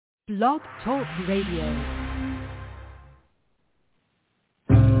Blog Talk Radio.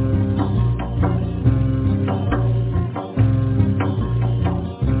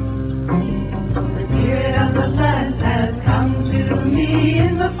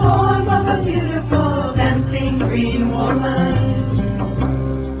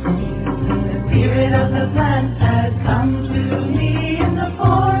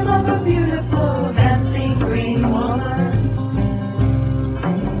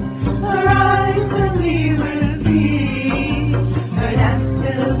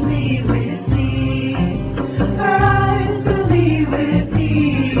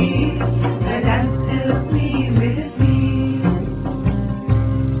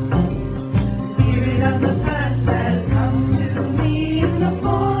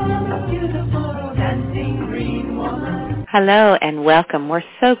 Hello and welcome. We're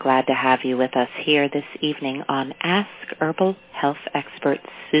so glad to have you with us here this evening on Ask Herbal Health Expert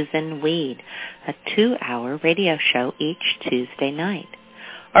Susun Weed, a 2-hour radio show each Tuesday night.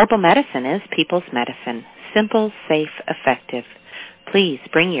 Herbal medicine is people's medicine, simple, safe, effective. Please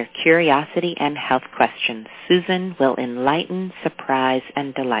bring your curiosity and health questions. Susun will enlighten, surprise,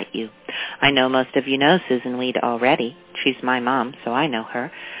 and delight you. I know most of you know Susun Weed already. She's my mom, so I know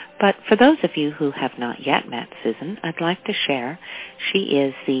her. But for those of you who have not yet met Susun, I'd like to share she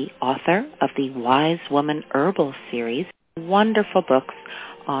is the author of the Wise Woman Herbal series, wonderful books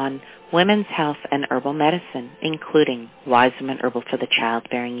on women's health and herbal medicine, including Wise Woman Herbal for the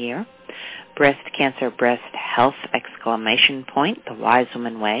Childbearing Year, Breast Cancer Breast Health ! The Wise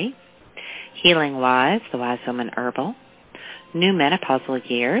Woman Way, Healing Wise, The Wise Woman Herbal, New Menopausal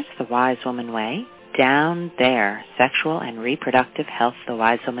Years, The Wise Woman Way, Down There, Sexual and Reproductive Health, The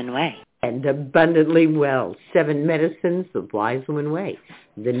Wise Woman Way. And Abundantly Well, 7 Medicines, The Wise Woman Way,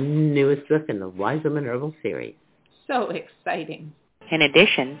 the newest book in the Wise Woman Herbal series. So exciting. In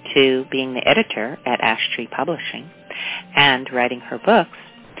addition to being the editor at Ash Tree Publishing and writing her books,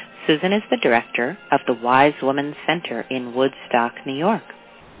 Susun is the director of the Wise Woman Center in Woodstock, New York.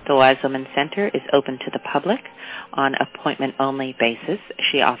 The Wise Woman Center is open to the public on appointment-only basis.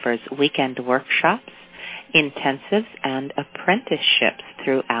 She offers weekend workshops, intensives, and apprenticeships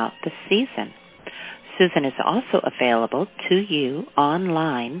throughout the season. Susun is also available to you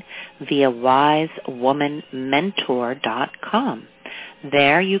online via wisewomanmentor.com.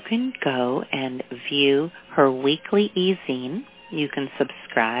 There you can go and view her weekly e-zine. You can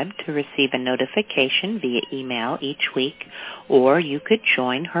subscribe to receive a notification via email each week, or you could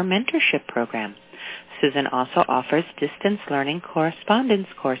join her mentorship program. Susun also offers distance learning correspondence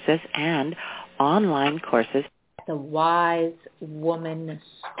courses and online courses at the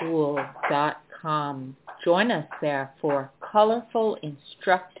wisewomanschool.com. Join us there for colorful,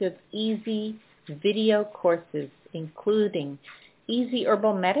 instructive, easy video courses, including Easy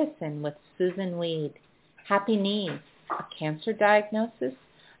Herbal Medicine with Susun Weed, Happy Knees, a cancer diagnosis,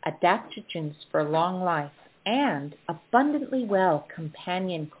 adaptogens for long life, and Abundantly Well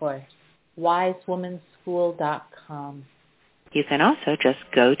companion course, wisewomanschool.com. You can also just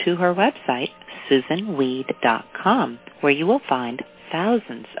go to her website, susunweed.com, where you will find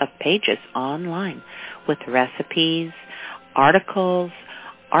thousands of pages online with recipes, articles,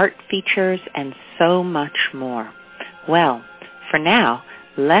 art features, and so much more. Well, for now,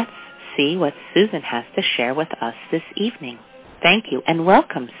 let's see what Susun has to share with us this evening. Thank you, and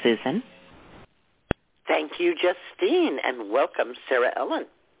welcome, Susun. Thank you, Justine, and welcome, Sarah Ellen.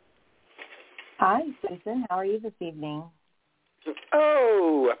 Hi, Susun. How are you this evening?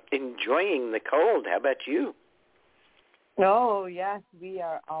 Oh, enjoying the cold. How about you? Oh, yes, we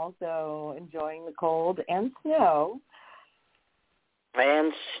are also enjoying the cold and snow.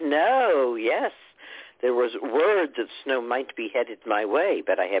 And snow, yes. There was word that snow might be headed my way,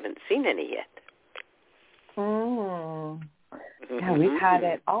 but I haven't seen any yet. Yeah, we've had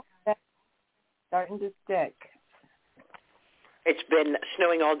it all day, starting to stick. It's been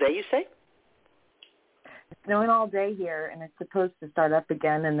snowing all day, you say? It's snowing all day here, and it's supposed to start up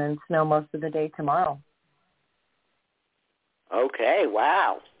again and then snow most of the day tomorrow. Okay,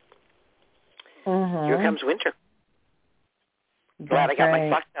 wow. Here comes winter. Glad I got my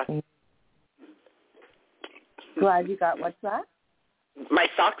socks out. Glad you got what's that? My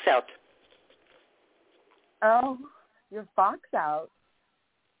socks out. Oh, your fox out.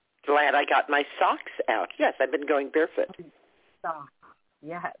 Glad I got my socks out. Yes, I've been going barefoot. Socks.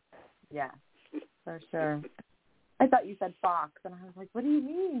 Yes, for sure. I thought you said fox, and I was like, what do you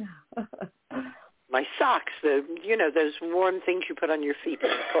mean? My socks, those warm things you put on your feet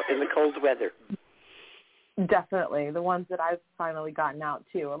in the cold weather. Definitely. The ones that I've finally gotten out,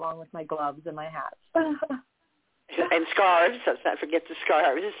 too, along with my gloves and my hats. And scarves. Let's not forget the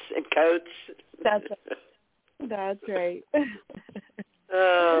scarves and coats. That's right.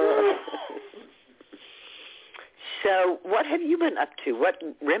 So what have you been up to? What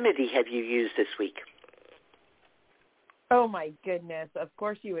remedy have you used this week? Oh, my goodness. Of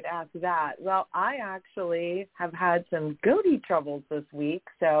course you would ask that. Well, I actually have had some goatee troubles this week,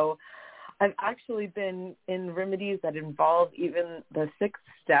 so I've actually been in remedies that involve even the sixth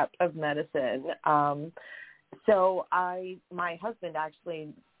step of medicine. So my husband actually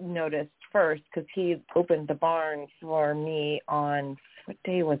noticed first because he opened the barn for me on, what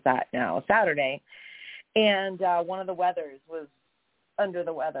day was that now? Saturday. And one of the wethers was under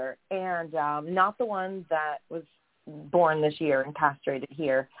the weather, and not the one that was born this year and castrated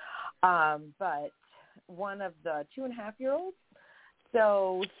here, but one of the 2.5-year-olds.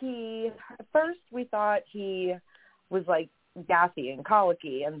 So at first we thought he was like gassy and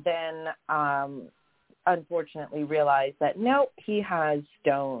colicky, and then unfortunately realized that nope, he has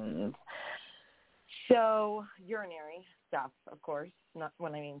stones. So urinary stuff, of course, not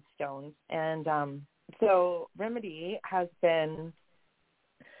when I mean stones. And so remedy has been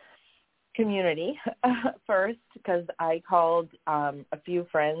community first, because I called a few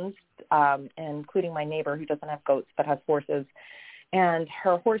friends, including my neighbor who doesn't have goats but has horses, and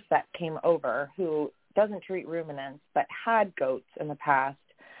her horse vet came over who doesn't treat ruminants but had goats in the past,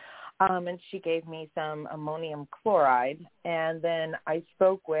 and she gave me some ammonium chloride. And then I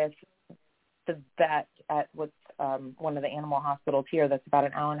spoke with the vet at what's one of the animal hospitals here that's about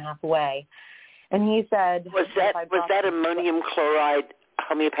an hour and a half away, and he said, was that ammonium chloride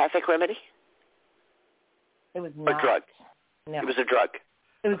homeopathic remedy? It was not. A drug? No. It was a drug?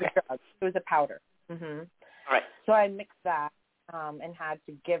 It was a drug. It was a powder. Mm-hmm. All right. So I mixed that and had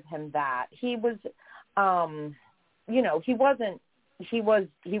to give him that. He was, he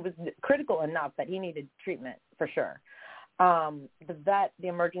was critical enough that he needed treatment for sure. The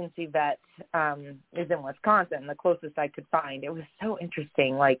emergency vet is in Wisconsin, the closest I could find. It was so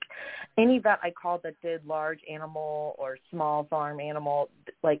interesting. Like any vet I called that did large animal or small farm animal,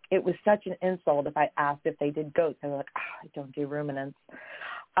 like it was such an insult if I asked if they did goats. They were like, I don't do ruminants.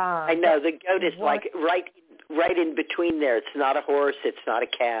 I know. The goat is like right in between there. It's not a horse. It's not a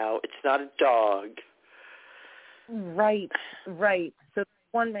cow. It's not a dog. Right. So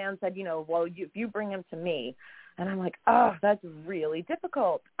one man said, well, if you bring him to me. And I'm like, oh, that's really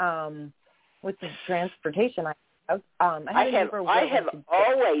difficult with the transportation I have. I have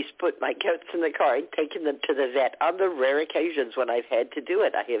always put my goats in the car and taken them to the vet on the rare occasions when I've had to do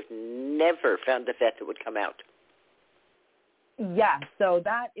it. I have never found a vet that would come out. Yeah, so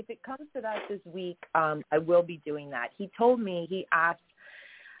that if it comes to that this week, I will be doing that. He told me, he asked,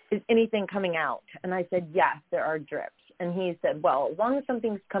 is anything coming out? And I said, yes, there are drips. And he said, well, as long as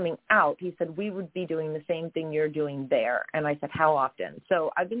something's coming out, he said, we would be doing the same thing you're doing there. And I said, how often?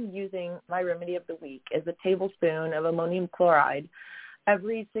 So I've been using my remedy of the week as a tablespoon of ammonium chloride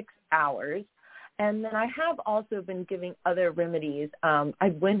every 6 hours. And then I have also been giving other remedies. I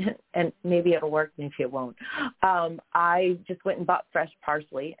went, and maybe it'll work, maybe it won't. I just went and bought fresh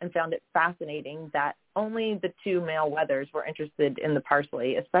parsley and found it fascinating that only the 2 male wethers were interested in the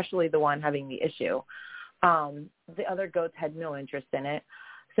parsley, especially the one having the issue. The other goats had no interest in it.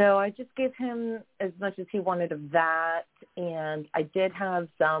 So I just gave him as much as he wanted of that. And I did have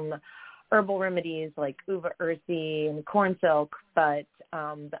some herbal remedies like uva ursi and corn silk. But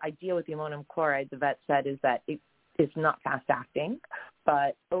the idea with the ammonium chloride, the vet said, is that it is not fast acting,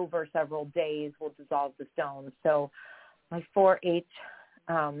 but over several days will dissolve the stones. So my 4-H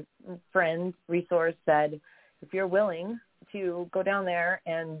friend resource said, if you're willing to go down there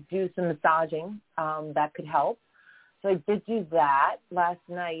and do some massaging, that could help. So I did do that last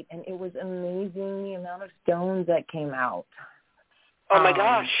night, and it was amazing the amount of stones that came out. Oh, my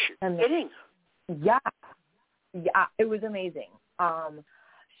gosh. You're kidding. Yeah, it was amazing.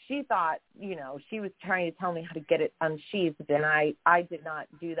 She thought, she was trying to tell me how to get it unsheathed, and I did not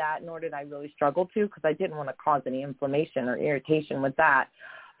do that, nor did I really struggle to, because I didn't want to cause any inflammation or irritation with that.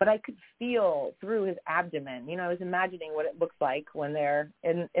 But I could feel through his abdomen. I was imagining what it looks like when they're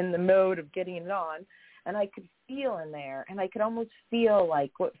in the mode of getting it on. And I could feel in there, and I could almost feel like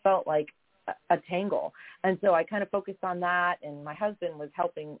what felt like a tangle. And so I kind of focused on that, and my husband was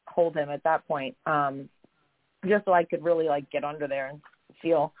helping hold him at that point, just so I could really, get under there and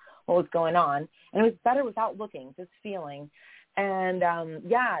feel what was going on. And it was better without looking, just feeling. And,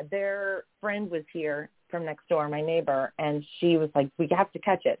 their friend was here from next door, my neighbor, and she was like, we have to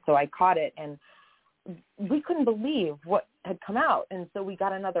catch it. So I caught it, and we couldn't believe what had come out. And so we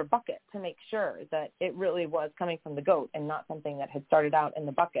got another bucket to make sure that it really was coming from the goat and not something that had started out in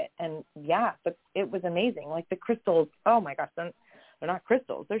the bucket. And yeah, but it was amazing. Like the crystals, oh my gosh, they're not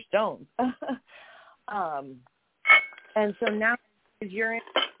crystals, they're stones. And so now his urine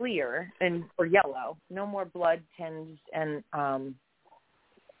is clear or yellow, no more blood tinged, and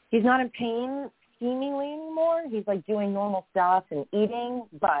he's not in pain seemingly anymore. He's like doing normal stuff and eating,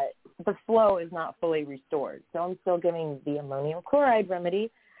 but the flow is not fully restored. So I'm still giving the ammonium chloride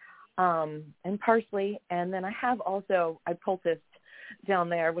remedy and parsley. And then I have also, I poulticed down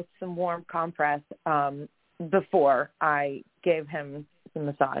there with some warm compress before I gave him some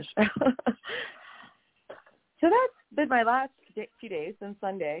massage. So that's been my last few days since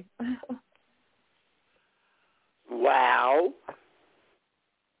Sunday. Wow.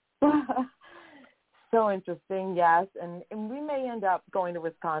 So interesting, yes. And we may end up going to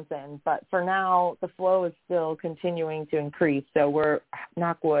Wisconsin, but for now, the flow is still continuing to increase. So we're,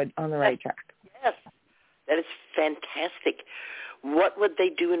 knock wood, on the right track. Yes, that is fantastic. What would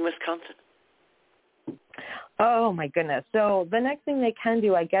they do in Wisconsin? Oh, my goodness. So the next thing they can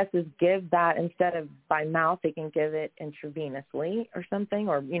do, I guess, is give that instead of by mouth, they can give it intravenously or something,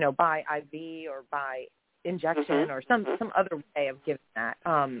 or, by IV or by injection or some other way of giving that.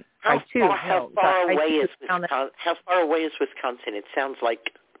 How far away is Wisconsin? It sounds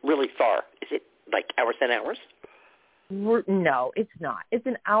like really far. Is it like hours and hours? No, it's not. It's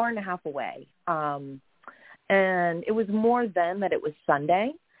an hour and a half away. And it was more then that it was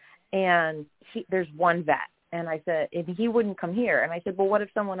Sunday, and there's one vet. And I said, and he wouldn't come here. And I said, well, what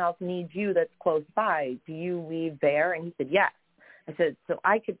if someone else needs you that's close by? Do you leave there? And he said, yes. I said, so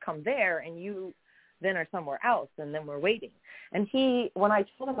I could come there and you then are somewhere else, and then we're waiting. And when I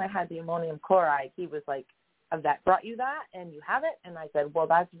told him I had the ammonium chloride, he was like, a vet brought you that and you have it? And I said, well,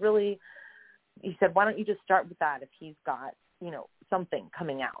 that's really, he said, why don't you just start with that if he's got, something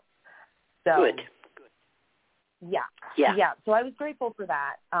coming out. So, Good. Yeah. So I was grateful for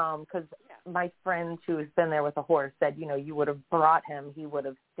that because my friend who has been there with a horse said, you would have brought him, he would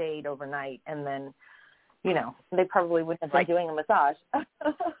have stayed overnight, and then, they probably wouldn't have been doing a massage.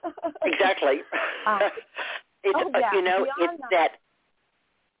 Exactly. It's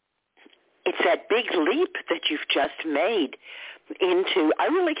that big leap that you've just made into, I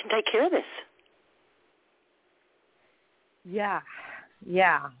really can take care of this. Yeah,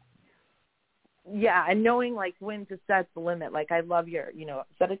 and knowing like when to set the limit. Like I love your,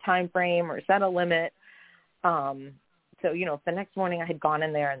 set a time frame or set a limit. So, if the next morning I had gone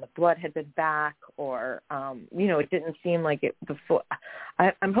in there and the blood had been back or, it didn't seem like it before,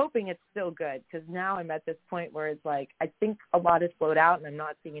 I'm hoping it's still good because now I'm at this point where it's like, I think a lot has flowed out and I'm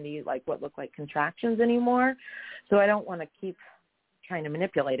not seeing any like what look like contractions anymore. So I don't want to keep trying to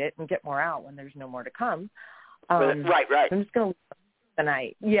manipulate it and get more out when there's no more to come. Right. I'm just going to leave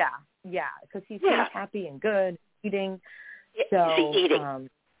tonight. Yeah, because he seems happy and good, eating. So, is he eating?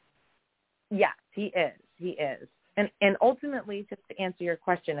 Yes, he is. And ultimately, just to answer your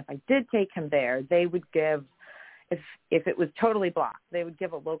question, if I did take him there, they would give, if it was totally blocked, they would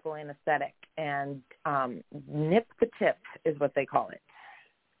give a local anesthetic and nip the tip is what they call it.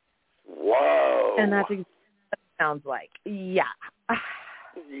 Whoa. And that's exactly what it sounds like. Yeah.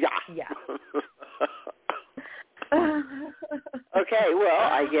 Okay, well,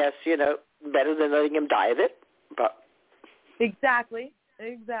 I guess, better than letting him die of it. But Exactly.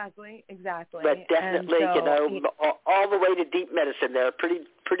 But definitely, all the way to deep medicine there, pretty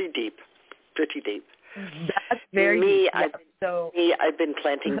deep. That's very deep. I've been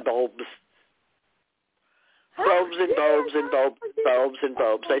planting bulbs. Bulbs and bulbs and bulbs and bulbs and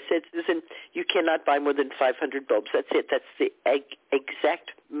bulbs. I said, Susan, you cannot buy more than 500 bulbs. That's it. That's the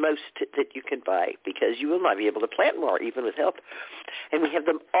exact most that you can buy because you will not be able to plant more, even with help. And we have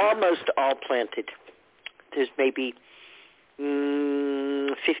them almost all planted. There's maybe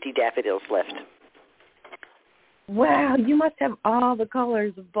 50 daffodils left. Wow, you must have all the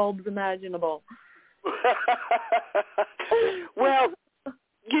colors of bulbs imaginable. Well,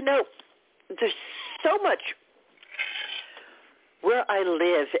 there's so much. Where I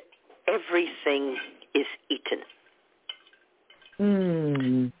live, everything is eaten.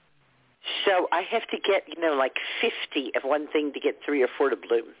 So I have to get, like 50 of one thing to get 3 or 4 to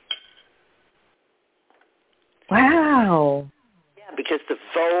bloom. Wow. Yeah, because the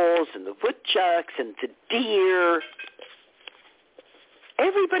voles and the woodchucks and the deer,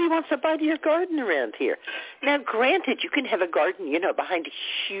 everybody wants a bite of your garden around here. Now, granted, you can have a garden, behind a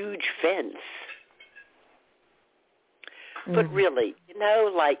huge fence. But really,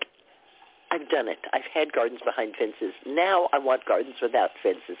 I've done it. I've had gardens behind fences. Now I want gardens without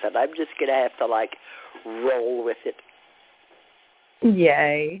fences, and I'm just going to have to, like, roll with it.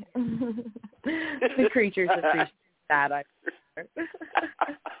 Yay. The creatures appreciate that, I'm sure.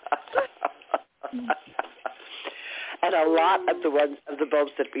 And a lot of the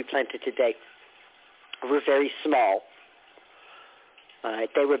bulbs that we planted today were very small.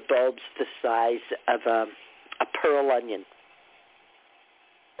 They were bulbs the size of a pearl onion.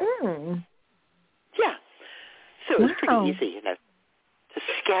 Mm. Yeah. So it was pretty easy, to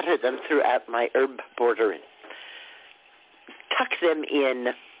scatter them throughout my herb border and tuck them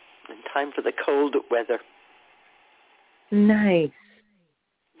in time for the cold weather. Nice.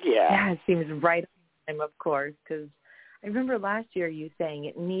 Yeah. Yeah, it seems right on time, of course, because I remember last year you saying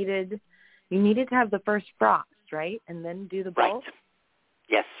you needed to have the first frost, right, and then do the bulb? Right.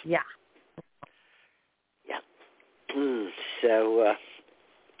 Yes. Yeah. Yeah. So,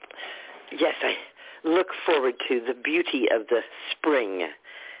 yes, I look forward to the beauty of the spring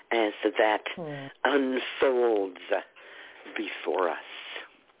as that unfolds before us.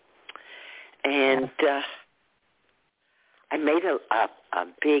 And I made a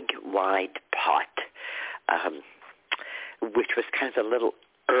big, wide pot, which was kind of a little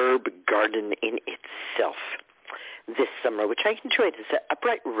herb garden in itself this summer, which I enjoyed. There's a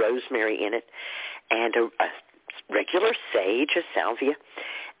bright rosemary in it, and a regular sage, a salvia,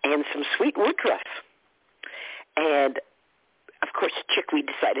 and some sweet woodruff. And, of course, Chickweed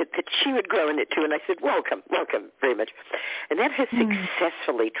decided that she would grow in it, too, and I said, welcome very much. And that has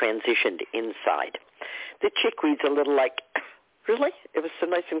successfully transitioned inside. The chickweed's a little like, really? It was so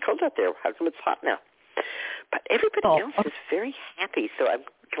nice and cold out there. How come it's hot now? But everybody else is very happy, so I'm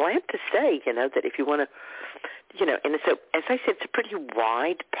glad to say, that if you want to, and so, as I said, it's a pretty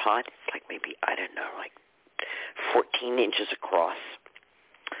wide pot. It's like maybe, 14 inches across.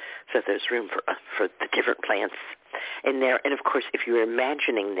 So there's room for the different plants in there. And, of course, if you're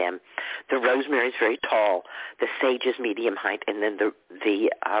imagining them, the rosemary is very tall, the sage is medium height, and then the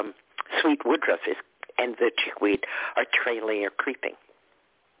sweet woodruff and the chickweed are trailing or creeping.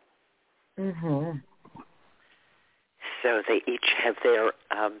 Mm-hmm. So they each have their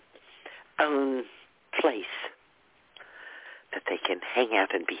own place that they can hang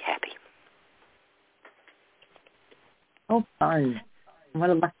out and be happy. Oh, fun. What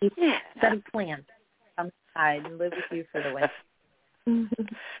a lucky set of plants. Come inside and live with you for the winter.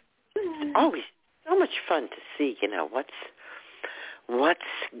 It's always so much fun to see, what's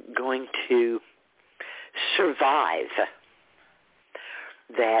going to survive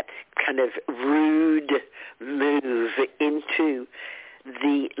that kind of rude move into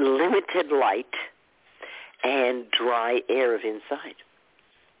the limited light and dry air of inside.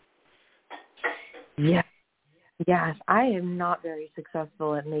 Yeah. Yes, I am not very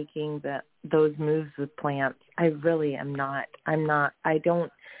successful at making those moves with plants. I really am not. That's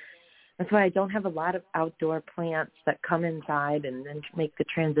why I don't have a lot of outdoor plants that come inside and then make the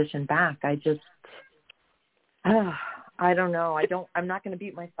transition back. I don't know. I'm not going to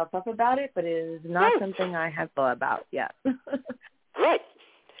beat myself up about it, but it is not something I have thought about yet. Right.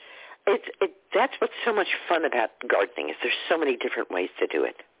 That's what's so much fun about gardening is there's so many different ways to do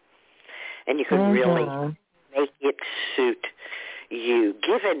it. And you can really make it suit you.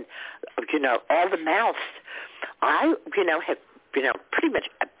 Given, all the mouths, I, have, pretty much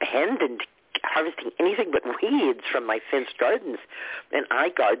abandoned harvesting anything but weeds from my fenced gardens. And I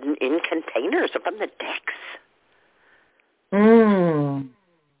garden in containers up on the decks.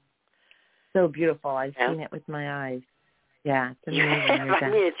 So beautiful. I've seen it with my eyes. Yeah, it's amazing. I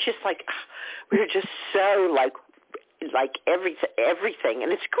mean, it's just like, we're just so like everything,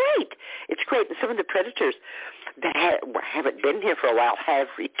 and it's great. It's great. And some of the predators that haven't been here for a while have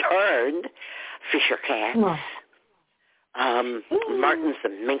returned. Fisher cats, martins, the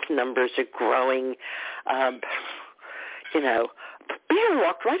mink numbers are growing. Bear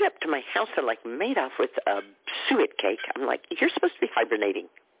walked right up to my house and made off with a suet cake. I'm like, you're supposed to be hibernating.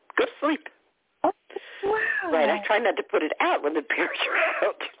 Go to sleep. Oh, wow. Right, I try not to put it out when the bears are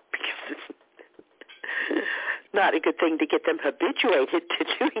out because it's not a good thing to get them habituated to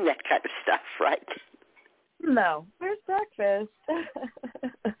doing that kind of stuff, right? No. Where's breakfast?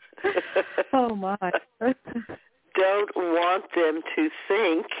 Oh, my. Don't want them to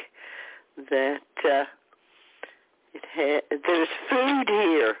think that there's food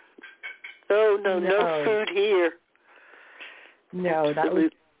here. Oh, no food here. No, that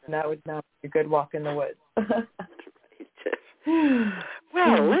would not be a good walk in the woods.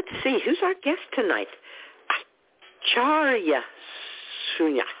 Well, let's see. Who's our guest tonight? Acharya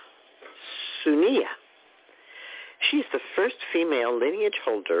Shunya. She's the first female lineage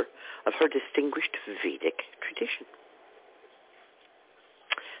holder of her distinguished Vedic tradition.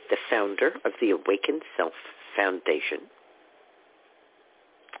 The founder of the Awakened Self Foundation.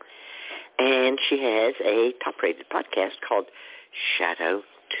 And she has a top-rated podcast called Shadow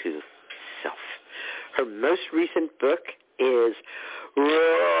to Self. Her most recent book is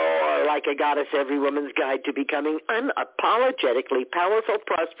Roar Like a Goddess, Every Woman's Guide to Becoming Unapologetically Powerful,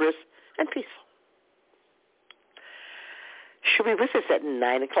 Prosperous, and Peaceful. She'll be with us at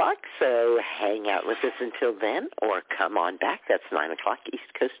 9 o'clock, so hang out with us until then, or come on back. That's 9 o'clock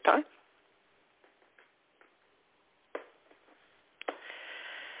East Coast time.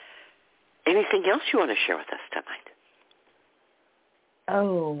 Anything else you want to share with us tonight?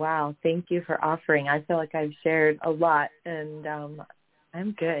 Oh, wow. Thank you for offering. I feel like I've shared a lot, and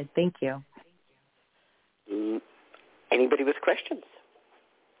I'm good. Thank you. Anybody with questions?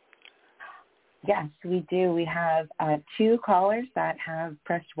 Yes, we do. We have 2 callers that have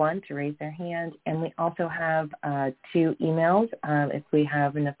pressed 1 to raise their hand, and we also have 2 emails if we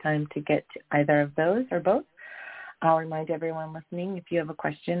have enough time to get to either of those or both. I'll remind everyone listening, if you have a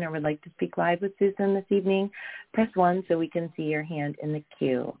question or would like to speak live with Susan this evening, press 1 so we can see your hand in the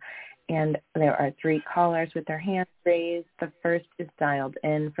queue. And there are 3 callers with their hands raised. The first is dialed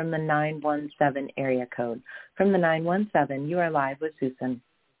in from the 917 area code. From the 917, you are live with Susan.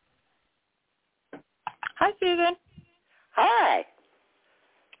 Hi, Susan. Hi.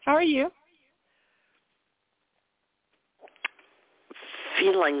 How are you?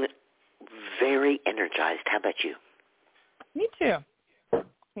 Feeling very energized. How about you? Me too.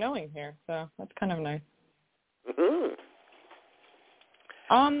 Snowing here, so that's kind of nice. Mm-hmm.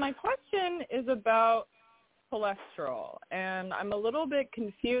 My question is about cholesterol, and I'm a little bit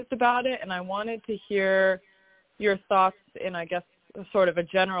confused about it, and I wanted to hear your thoughts in, I guess, sort of a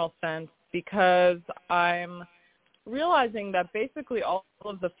general sense, because I'm realizing that basically all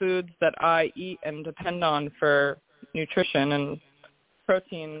of the foods that I eat and depend on for nutrition and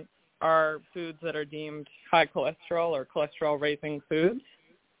protein are foods that are deemed high cholesterol or cholesterol-raising foods.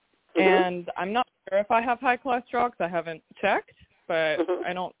 Mm-hmm. And I'm not sure if I have high cholesterol because I haven't checked, but mm-hmm.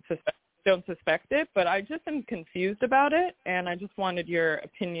 I don't suspect it. But I just am confused about it, and I just wanted your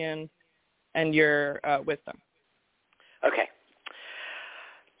opinion and your wisdom. Okay.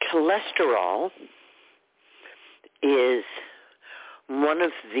 Cholesterol is one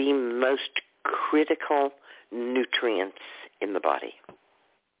of the most critical nutrients in the body.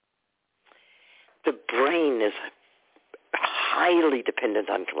 The brain is highly dependent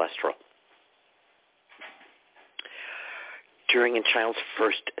on cholesterol. During a child's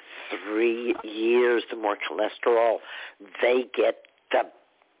first 3 years, the more cholesterol they get, the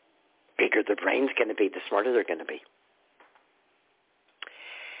bigger the brain's going to be, the smarter they're going to be.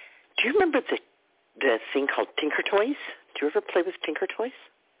 Do you remember the thing called Tinker Toys? Do you ever play with Tinker Toys?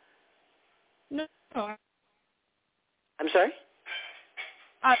 No. I'm sorry?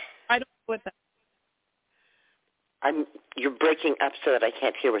 I don't know what that is. You're breaking up so that I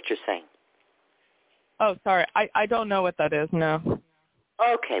can't hear what you're saying. Oh, sorry. I don't know what that is, no.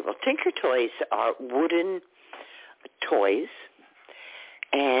 Okay, well, Tinker Toys are wooden toys,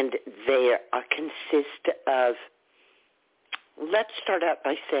 and they consist of, let's start out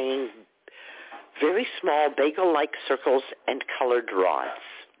by saying, very small bagel-like circles and colored rods.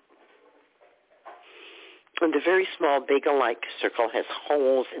 And the very small bagel-like circle has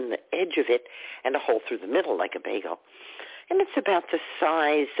holes in the edge of it and a hole through the middle like a bagel. And it's about the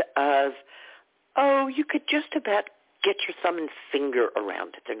size of, you could just about get your thumb and finger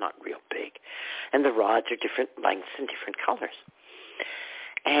around it. They're not real big. And the rods are different lengths and different colors.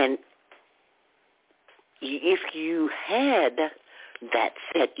 And if you had that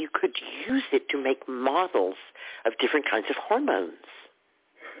set, you could use it to make models of different kinds of hormones.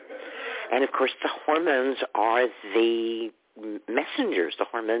 And, of course, the hormones are the messengers. The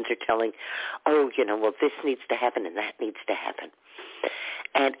hormones are telling, this needs to happen and that needs to happen.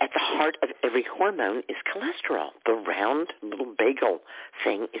 And at the heart of every hormone is cholesterol. The round little bagel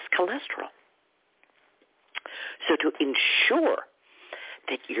thing is cholesterol. So to ensure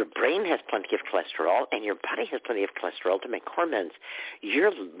that your brain has plenty of cholesterol and your body has plenty of cholesterol to make hormones,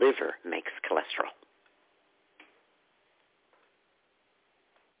 your liver makes cholesterol.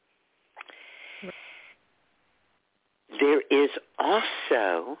 There is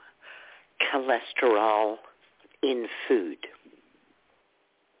also cholesterol in food.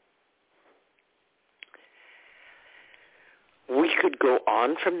 We could go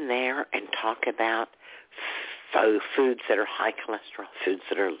on from there and talk about foods that are high cholesterol, foods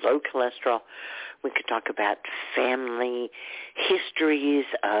that are low cholesterol. We could talk about family histories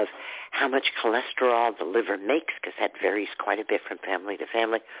of how much cholesterol the liver makes, because that varies quite a bit from family to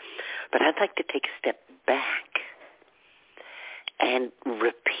family. But I'd like to take a step back and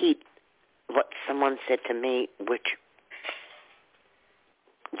repeat what someone said to me, which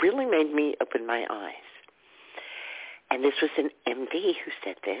really made me open my eyes. And this was an MD who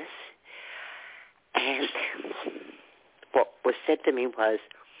said this. And what was said to me was,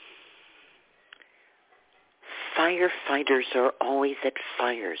 firefighters are always at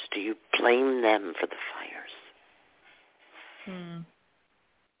fires. Do you blame them for the fires?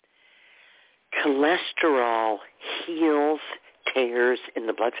 Cholesterol heals tears in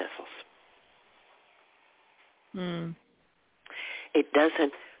the blood vessels. It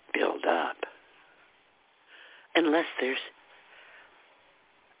doesn't build up unless there's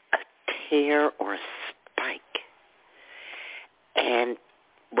a tear or a spike. And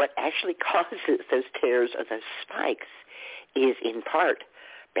what actually causes those tears or those spikes is in part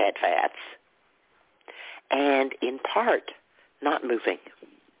bad fats and in part not moving.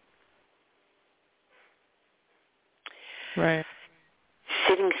 Right.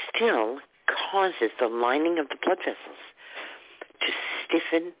 Sitting still causes the lining of the blood vessels to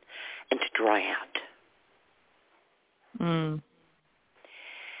stiffen and to dry out.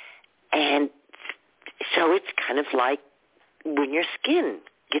 And so it's kind of like when your skin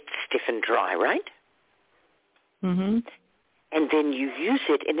gets stiff and dry, right? And then you use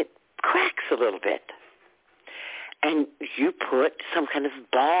it and it cracks a little bit. And you put some kind of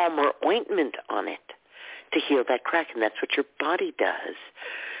balm or ointment on it to heal that crack, and that's what your body does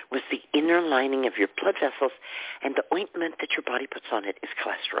with the inner lining of your blood vessels, and the ointment that your body puts on it is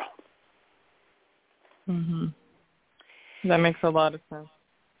cholesterol. That makes a lot of sense.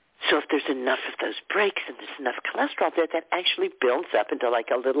 So if there's enough of those breaks and there's enough cholesterol there, that actually builds up into like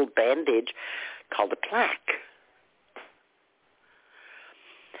a little bandage called a plaque.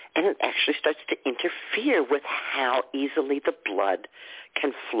 And it actually starts to interfere with how easily the blood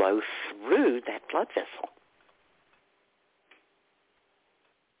can flow through that blood vessel.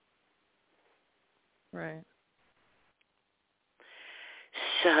 Right.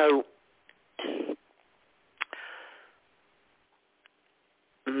 So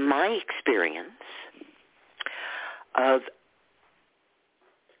my experience of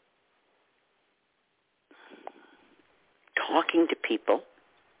talking to people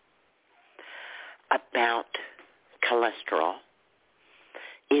about cholesterol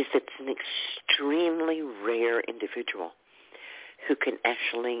is it's an extremely rare individual who can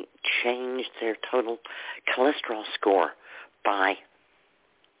actually change their total cholesterol score by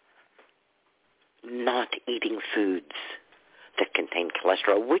not eating foods that contain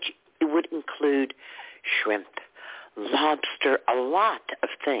cholesterol, which would include shrimp, lobster, a lot of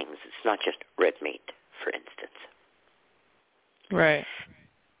things. It's not just red meat, for instance. Right.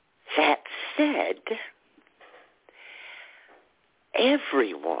 That said,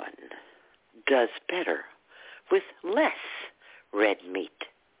 everyone does better with less red meat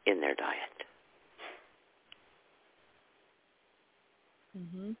in their diet.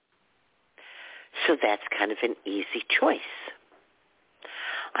 So that's kind of an easy choice.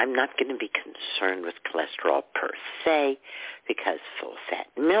 I'm not going to be concerned with cholesterol per se, because full-fat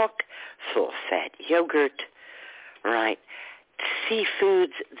milk, full-fat yogurt, right,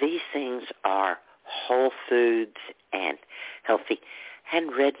 seafoods, these things are whole foods and healthy,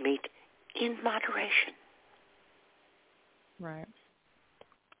 and red meat in moderation. Right.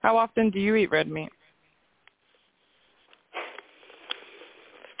 How often do you eat red meat?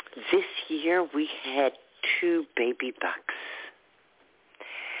 This year we had 2 baby bucks,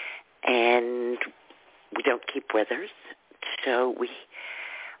 and we don't keep wethers, so we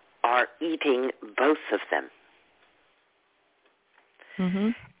are eating both of them.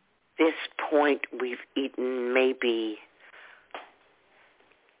 This point, we've eaten maybe,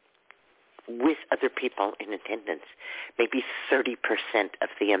 with other people in attendance, maybe 30% of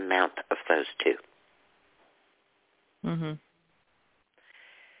the amount of those 2.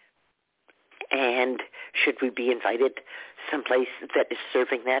 And should we be invited someplace that is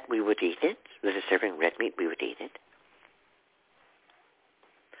serving that, we would eat it. That is serving red meat, we would eat it.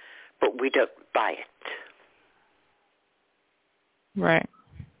 But we don't buy it. Right.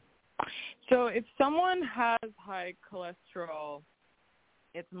 So if someone has high cholesterol,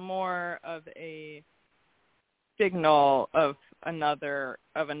 it's more of a signal of another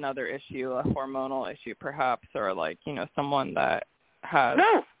issue, a hormonal issue perhaps, or like, someone that has...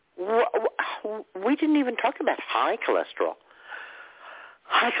 No, we didn't even talk about high cholesterol.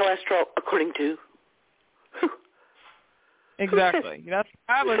 High cholesterol, according to who? Exactly. That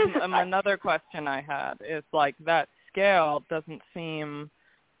was another question I had. Is like that scale doesn't seem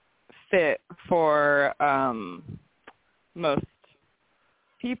fit for most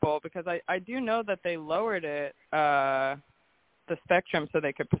people, because I do know that they lowered it, the spectrum, so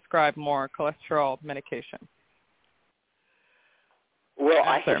they could prescribe more cholesterol medication. Well,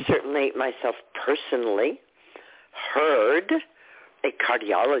 I have certainly myself personally heard a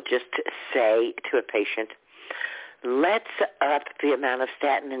cardiologist say to a patient, let's up the amount of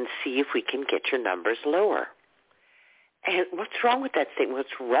statin and see if we can get your numbers lower. And what's wrong with that statement?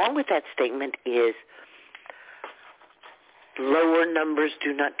 What's wrong with that statement is lower numbers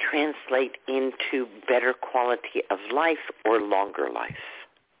do not translate into better quality of life or longer life.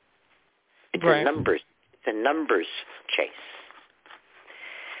 It's a numbers chase.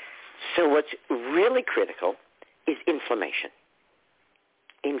 So what's really critical is inflammation.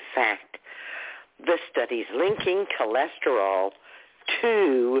 In fact, the studies linking cholesterol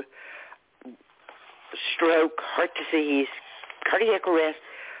to stroke, heart disease, cardiac arrest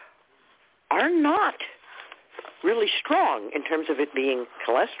are not really strong in terms of it being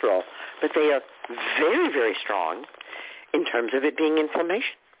cholesterol, but they are very, very strong in terms of it being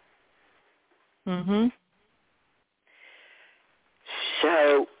inflammation. Mm-hmm.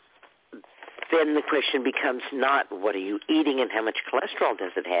 So then the question becomes not what are you eating and how much cholesterol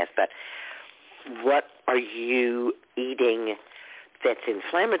does it have, but what are you eating that's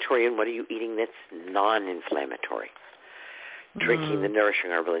inflammatory and what are you eating that's non-inflammatory? Drinking the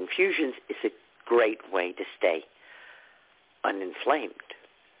nourishing herbal infusions is a great way to stay uninflamed.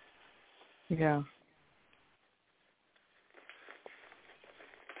 Yeah.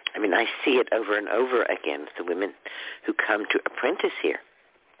 I mean, I see it over and over again with the women who come to apprentice here.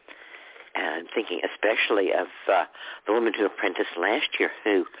 And I'm thinking especially of the woman who apprenticed last year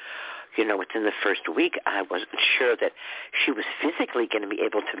who, within the first week, I wasn't sure that she was physically going to be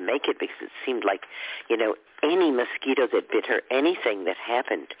able to make it because it seemed like, any mosquito that bit her, anything that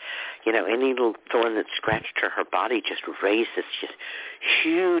happened, any little thorn that scratched her body just raised this just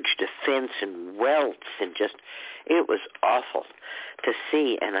huge defense and welts and it was awful to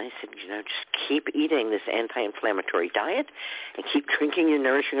see. And I said, just keep eating this anti-inflammatory diet and keep drinking your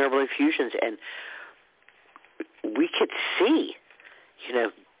nourishing herbal infusions. And we could see,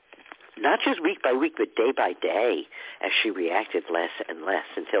 not just week by week, but day by day, as she reacted less and less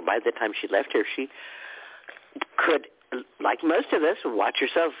until by the time she left here, she could, like most of us, watch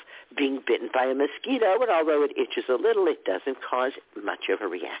herself being bitten by a mosquito, and although it itches a little, it doesn't cause much of a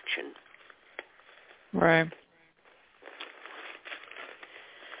reaction. Right.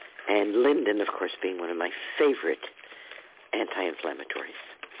 And linden, of course, being one of my favorite anti-inflammatories.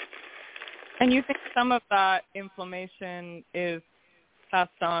 And you think some of that inflammation is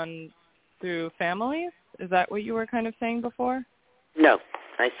passed on through families? Is that what you were kind of saying before? No.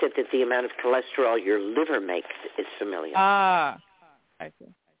 I said that the amount of cholesterol your liver makes is familial. Ah, I see.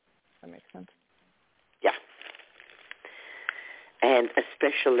 That makes sense. Yeah. And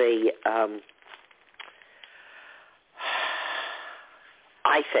especially,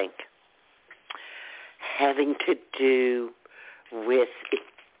 I think, having to do with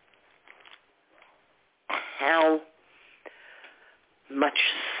how much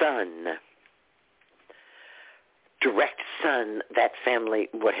sun, direct sun, that family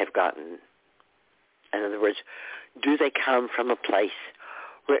would have gotten. In other words, do they come from a place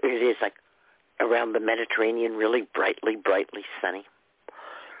where it is like around the Mediterranean, really brightly sunny?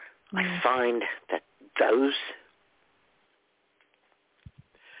 I find that those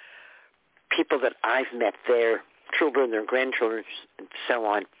people that I've met, their children, their grandchildren, and so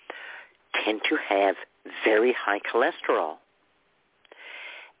on, tend to have very high cholesterol.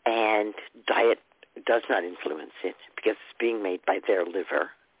 And diet does not influence it because it's being made by their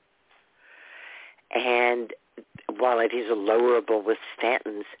liver. And while it is lowerable with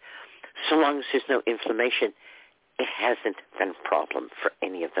statins, so long as there's no inflammation, it hasn't been a problem for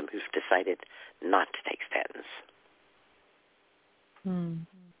any of them who've decided not to take statins.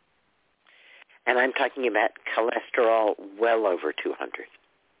 And I'm talking about cholesterol well over 200.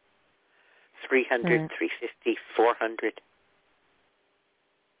 300, 350, 400.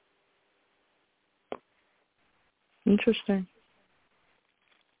 Interesting.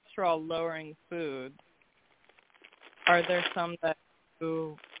 Cholesterol-lowering foods, are there some that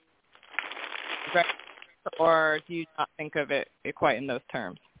you recommend, or do you not think of it quite in those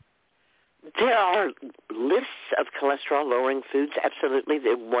terms? There are lists of cholesterol-lowering foods, absolutely.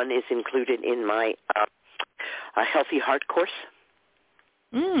 The one is included in my Healthy Heart course.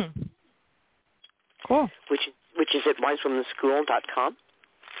 Cool. Which is at wisewomenschool.com.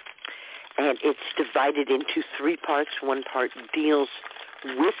 And it's divided into 3 parts. One part deals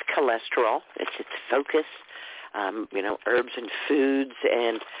with cholesterol. It's its focus, herbs and foods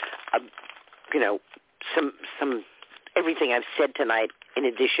and, some everything I've said tonight, in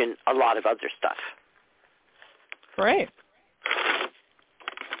addition, a lot of other stuff. Great.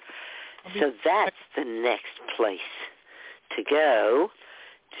 So that's the next place to go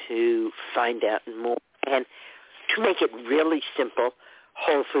to find out more. And to make it really simple,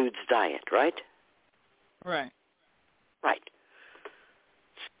 whole foods diet, right? Right. Right.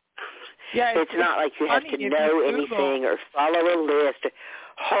 Yeah, it's not like you have to know anything or follow a list.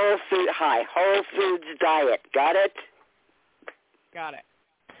 Whole foods diet. Got it? Got it.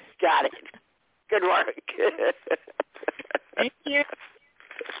 Got it. Good work. Thank you.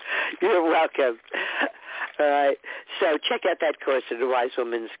 You're welcome. All right. So check out that course at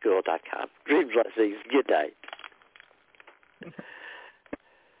wisewomanschool.com. Dream blessings. Good night.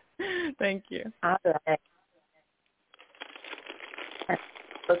 Thank you. All right.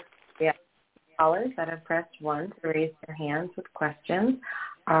 Yeah. Callers that have pressed 1 to raise their hands with questions.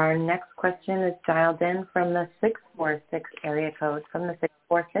 Our next question is dialed in from the 646 area code. From the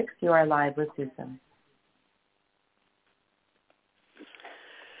 646, you are live with Susan.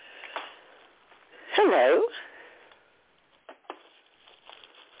 Hello.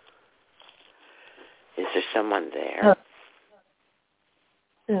 Is there someone there?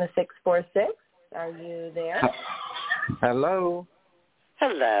 In the 646, are you there? Hello.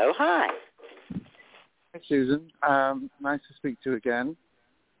 Hello. Hi. Hi, Susan. Nice to speak to you again.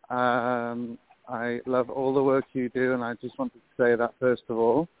 I love all the work you do, and I just wanted to say that first of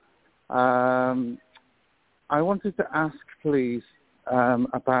all. I wanted to ask, please,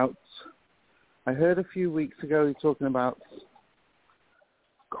 about, I heard a few weeks ago you talking about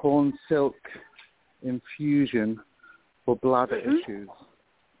corn silk infusion for bladder issues.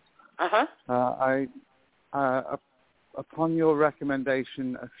 Uh-huh. Upon your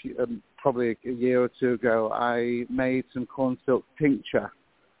recommendation, probably a year or 2 ago, I made some corn silk tincture,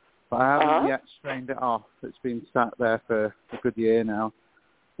 but I haven't yet strained it off. It's been sat there for a good year now.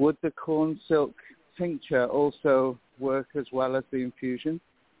 Would the corn silk tincture also work as well as the infusion?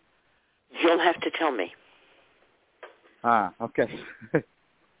 You'll have to tell me. Okay.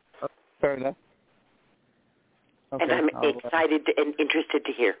 Fair enough. Okay, and I'm excited and interested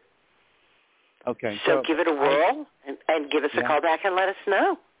to hear. Okay. So give it a whirl and give us a call back and let us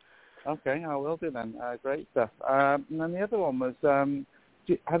know. Okay, I will do then. Great stuff. And then the other one was,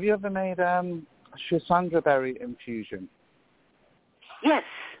 have you ever made Schisandra berry infusion? Yes.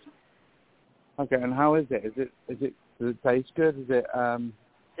 Okay, and how is it? Does it taste good? Does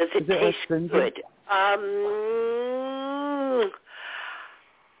it taste good?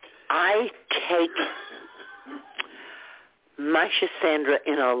 I take my Schisandra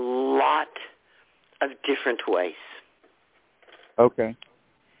in a lot of different ways. Okay.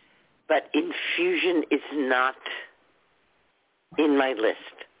 But infusion is not in my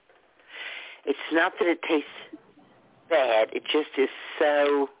list. It's not that it tastes bad. It just is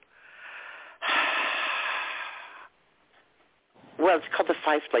so... Well, it's called the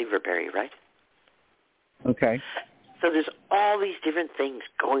 5-flavor berry, right? Okay. So there's all these different things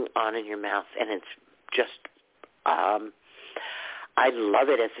going on in your mouth, and it's just... I love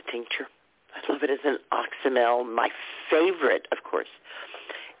it as a tincture. I love it as an oxymel. My favorite, of course,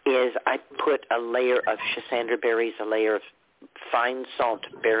 is I put a layer of Schisandra berries, a layer of fine salt,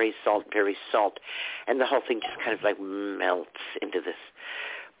 berry salt, and the whole thing just kind of like melts into this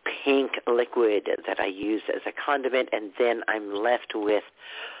pink liquid that I use as a condiment, and then I'm left with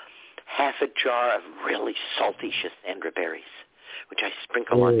half a jar of really salty Schisandra berries, which I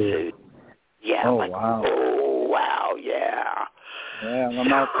sprinkle on food. Yeah. Oh, wow. Oh, wow, yeah. Yeah, my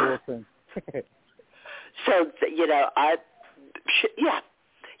mouth's watering. So,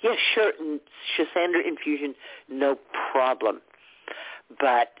 sure, Schisandra infusion, no problem.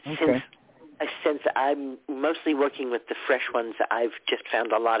 But since I'm mostly working with the fresh ones, I've just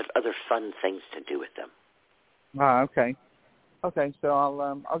found a lot of other fun things to do with them. Okay. Okay, so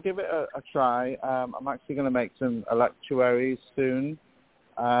I'll give it a try. I'm actually going to make some electuaries soon,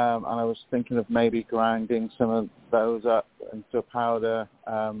 and I was thinking of maybe grinding some of those up into a powder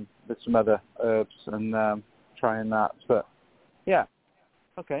with some other herbs and trying that. But yeah,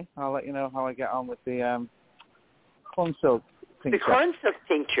 okay, I'll let you know how I get on with the corn silk tincture. The corn silk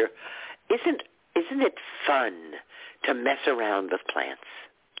tincture, isn't it fun to mess around with plants?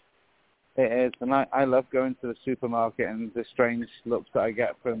 It is, and I love going to the supermarket and the strange looks that I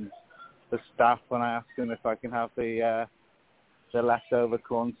get from the staff when I ask them if I can have the leftover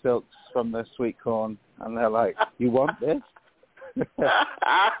corn silks from the sweet corn, and they're like, "You want this?" So,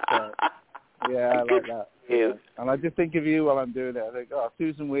 Yeah, I like that. Yeah. And I just think of you while I'm doing it. I think,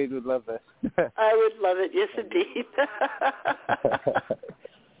 Susun Weed would love this. I would love it. Yes, indeed.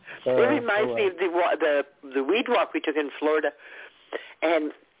 It reminds me of the weed walk we took in Florida.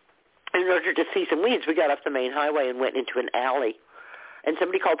 And in order to see some weeds, we got off the main highway and went into an alley. And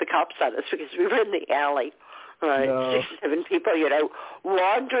somebody called the cops on us because we were in the alley. Right, no. 6 or 7 people,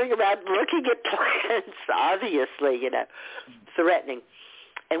 wandering around looking at plants, obviously, threatening.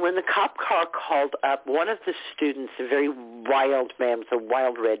 And when the cop car called up, one of the students, a very wild man with a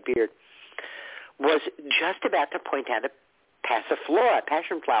wild red beard, was just about to point out a passiflora, a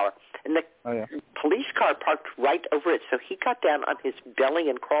passion flower. And the police car parked right over it, so he got down on his belly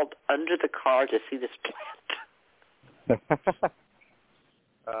and crawled under the car to see this plant.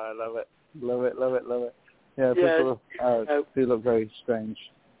 I love it. Love it, love it, love it. Yeah, people do look very strange.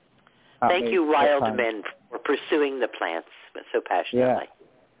 Thank you, wild men, for pursuing the plants so passionately.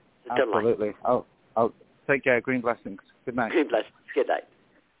 Yeah, absolutely. I'll take care. Green blessings. Good night. Green blessings. Good night.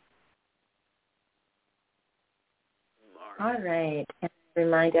 All right. And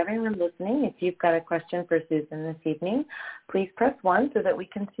remind everyone listening, if you've got a question for Susan this evening, please press 1 so that we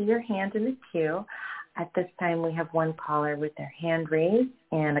can see your hand in the queue. At this time, we have one caller with their hand raised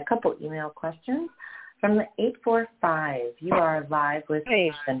and a couple email questions. From the 845, you are live with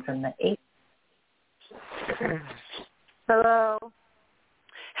Susan from the 8. Hello.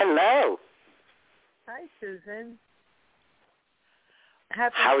 Hello. Hi, Susan. How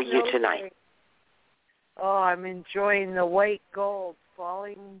are you tonight? Oh, I'm enjoying the white gold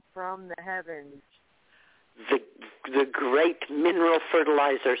falling from the heavens. The great mineral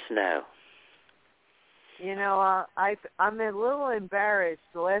fertilizer snow. I'm a little embarrassed.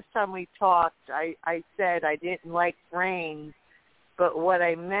 The last time we talked, I said I didn't like rain, but what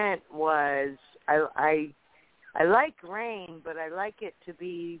I meant was I like rain, but I like it to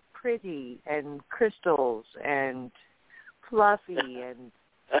be pretty and crystals and fluffy and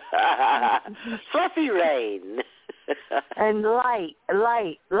fluffy rain and light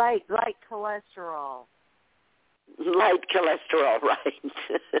cholesterol. Light cholesterol, right.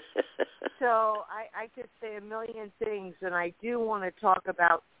 So I could say a million things, and I do want to talk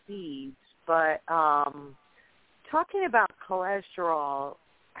about seeds, but talking about cholesterol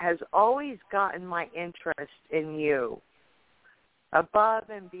has always gotten my interest in you, above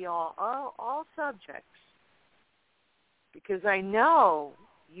and beyond all subjects, because I know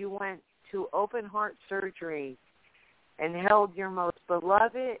you went to open heart surgery and held your most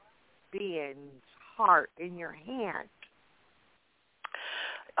beloved being's heart in your hand.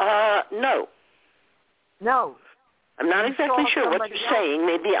 No. No. I'm not exactly sure what you're saying.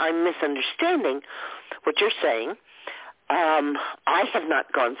 Maybe I'm misunderstanding what you're saying. I have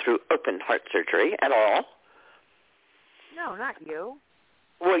not gone through open heart surgery at all. No, not you.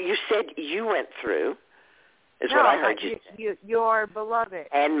 Well, you said you went through, is what I heard you say. Your beloved.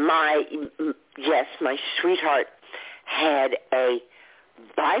 And my sweetheart had a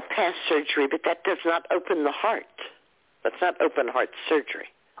bypass surgery, but that does not open the heart. That's not open heart surgery.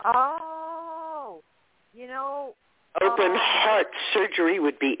 Oh, Open heart surgery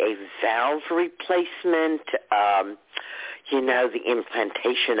would be a valve replacement, the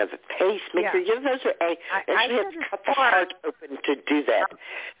implantation of a pacemaker. Yeah. Those are you have to cut the heart open to do that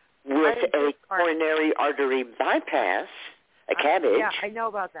with a coronary artery bypass, a cabbage. Yeah, I know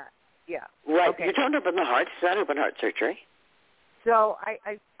about that. Yeah. Right. Okay. You don't open the heart. It's not open heart surgery. So I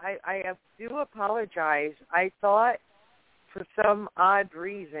do apologize. I thought for some odd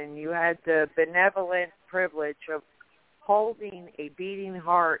reason you had the benevolent privilege of holding a beating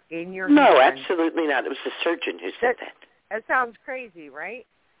heart in your hand. No, absolutely not. It was the surgeon who said that. That sounds crazy, right?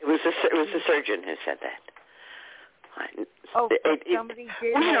 It was the surgeon who said that. Somebody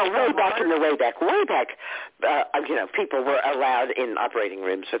did. Way back, people were allowed in operating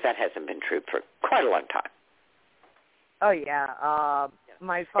rooms, but that hasn't been true for quite a long time. Oh yeah,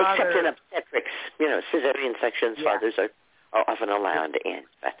 my father. Except in obstetrics, cesarean sections, fathers are often allowed in.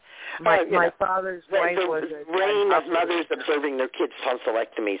 But my father's wife was the reign of mothers observing their kids'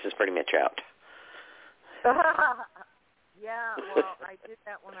 tonsillectomies is pretty much out. Yeah, well, I did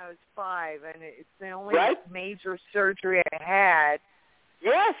that when I was 5, and it's the only major surgery I had.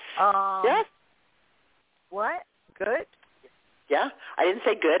 Yes. Yes. What? Good? Yeah, I didn't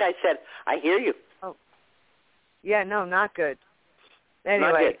say good. I said I hear you. Oh. Yeah, no, not good.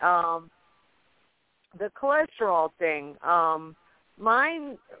 Anyway, not good. The cholesterol thing,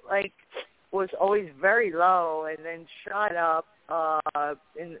 mine was always very low and then shot up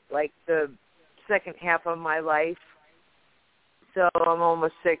in the second half of my life. So I'm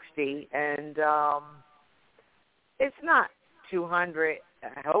almost 60, and it's not 200,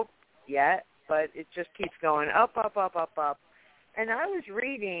 I hope, yet. but it just keeps going up, up, up, up, up. And I was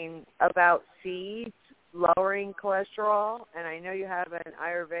reading about seeds lowering cholesterol, and I know you have an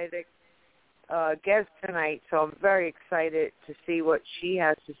Ayurvedic guest tonight, so I'm very excited to see what she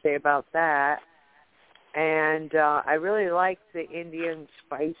has to say about that. And I really like the Indian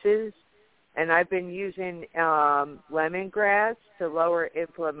spices, and I've been using lemongrass to lower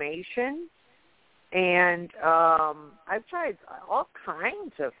inflammation. And I've tried all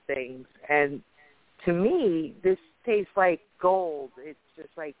kinds of things, and to me, this tastes like gold. It's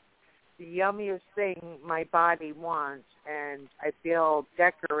just like the yummiest thing my body wants, and I feel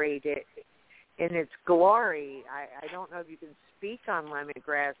decorated in its glory. I don't know if you can speak on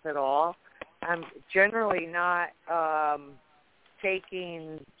lemongrass at all. I'm generally not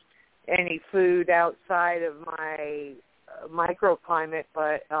taking any food outside of my microclimate,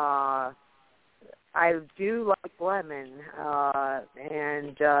 but I do like lemon,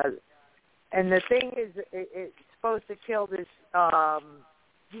 and the thing is, it's supposed to kill this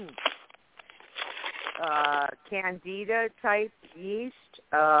Candida type yeast.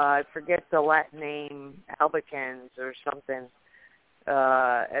 I forget the Latin name, albicans or something.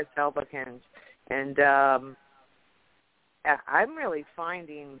 S. albicans, and I'm really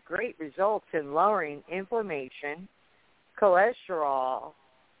finding great results in lowering inflammation, cholesterol,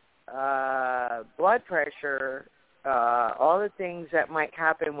 blood pressure, all the things that might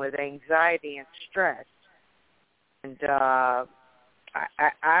happen with anxiety and stress. And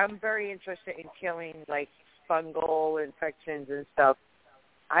I'm very interested in killing, like, fungal infections and stuff.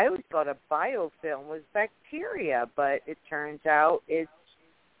 I always thought a biofilm was bacteria, but it turns out it's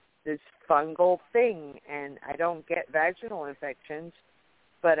this fungal thing, and I don't get vaginal infections.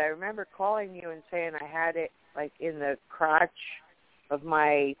 But I remember calling you and saying I had it, like, in the crotch of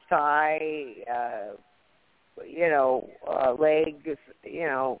my thigh, leg,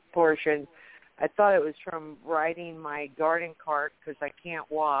 portion. I thought it was from riding my garden cart because I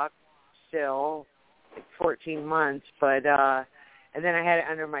can't walk still, like 14 months. But and then I had it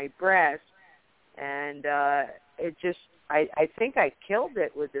under my breast, and it just, I think I killed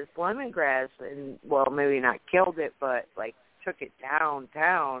it with this lemongrass, and, well, maybe not killed it, but, like, took it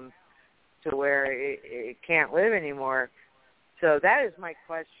downtown to where it can't live anymore. So that is my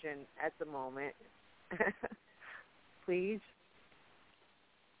question at the moment. Please.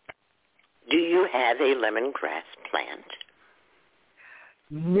 Do you have a lemongrass plant?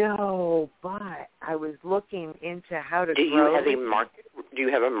 No, but I was looking into how to grow. Do you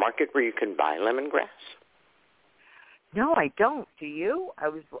have a market where you can buy lemongrass? No, I don't. Do you? I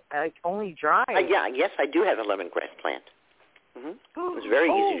was like only dry. Yes, I do have a lemongrass plant. Mm-hmm. It's very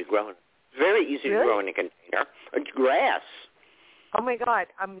easy to grow. Very easy to grow in a container. It's grass. Oh my God,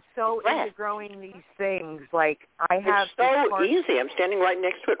 I'm so into growing these things. Like I have. It's so easy. I'm standing right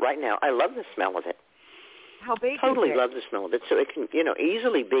next to it right now. I love the smell of it. How big totally is it? Love the smell of it. So it can,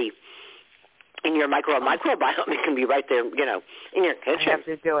 easily be in your microbiome. It can be right there, in your kitchen. I have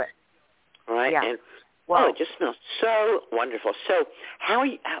to do it. Right? Yeah. And, it just smells so wonderful. So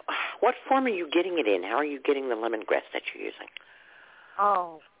what form are you getting it in? How are you getting the lemongrass that you're using?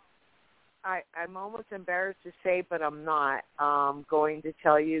 Oh, I'm almost embarrassed to say, but I'm not. I'm going to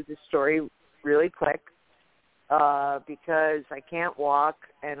tell you the story really quick because I can't walk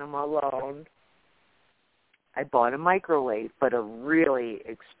and I'm alone. I bought a microwave, but a really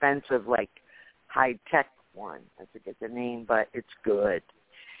expensive, like, high-tech one. I forget the name, but it's good.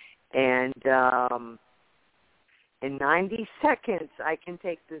 And in 90 seconds, I can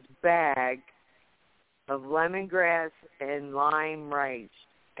take this bag of lemongrass and lime rice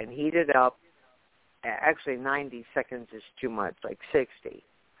and heat it up. Actually, 90 seconds is too much, like 60.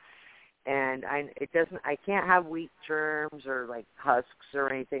 And I can't have wheat germs or, like, husks or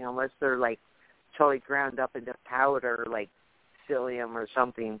anything unless they're, like, totally ground up into powder, like psyllium or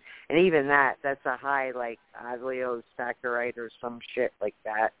something. And even that's a high, like, oleosaccharide or some shit like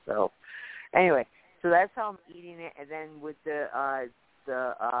that. So anyway, so that's how I'm eating it. And then with the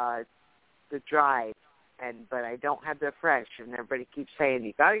dried, but I don't have the fresh. And everybody keeps saying,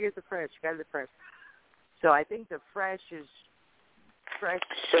 you got to get the fresh, you got to get the fresh. So I think the fresh is fresh.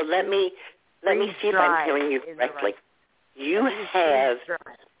 So let me see if I'm hearing you correctly. You have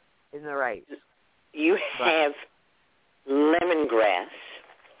in the rice. You have lemongrass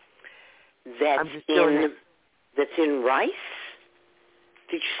that's in rice?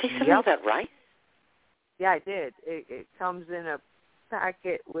 Did you say something about rice? Yeah, I did. It comes in a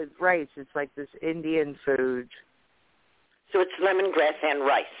packet with rice. It's like this Indian food. So it's lemongrass and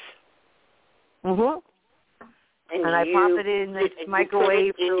rice. Mm-hmm. And I pop it in the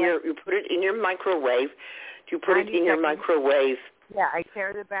microwave. You put it in your microwave. Do you put it in your microwave Yeah, I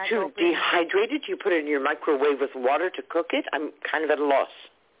tear the back to open. dehydrate it? You put it in your microwave with water to cook it? I'm kind of at a loss.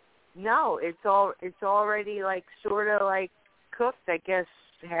 No, it's already like sort of like cooked, I guess,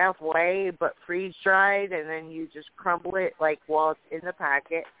 halfway, but freeze dried, and then you just crumble it like while it's in the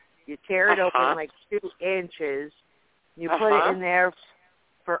packet. You tear it open like 2 inches. You put it in there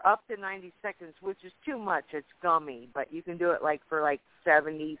for up to 90 seconds, which is too much. It's gummy, but you can do it like for like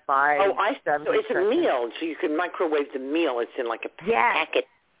 75, 70 so it's seconds. a meal, so you can microwave the meal. It's in like a packet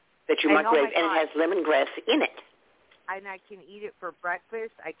that you microwave, and it has lemongrass in it. And I can eat it for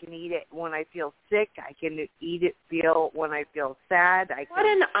breakfast. I can eat it when I feel sick. I can eat it when I feel sad. What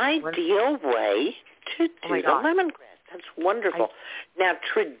an ideal way to do the lemongrass. That's wonderful. Now,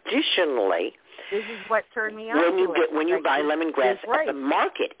 traditionally, this is what turned me on when you buy lemongrass at the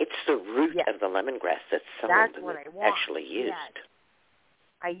market, it's the root of the lemongrass that's actually used. Yes.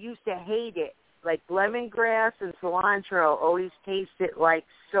 I used to hate it. Like lemongrass and cilantro always tasted like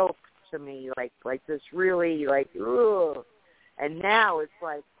soap to me, like this really like ugh. And now it's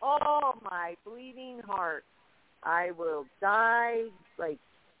like, oh my bleeding heart, I will die like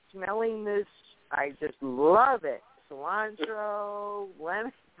smelling this. I just love it. Cilantro,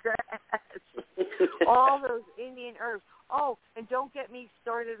 lemongrass, all those Indian herbs. Oh, and don't get me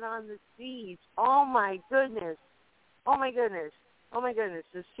started on the seeds. Oh my goodness,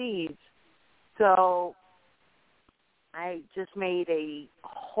 the seeds. So I just made a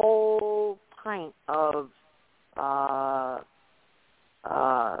whole pint of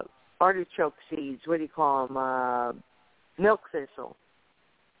artichoke seeds. What do you call them? Milk thistle.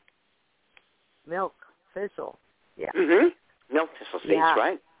 Yeah. Mm-hmm. Milk thistle seeds,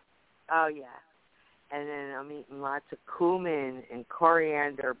 right? Oh, yeah. And then I'm eating lots of cumin and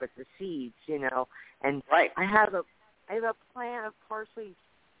coriander, but the seeds, you know. And I have a plant of parsley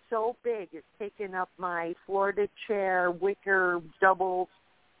so big it's taken up my Florida chair, wicker,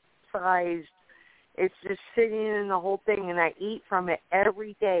 double-sized. It's just sitting in the whole thing, and I eat from it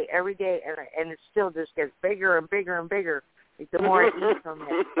every day, and it still just gets bigger and bigger and bigger. Like the more I eat from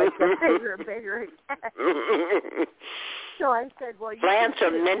it, like the bigger and bigger it gets. So I said, well, plants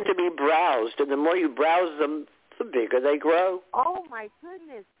are meant to be browsed, and the more you browse them, the bigger they grow. Oh, my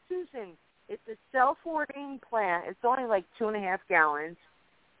goodness, Susan, it's a self-watering plant. It's only like 2.5 gallons.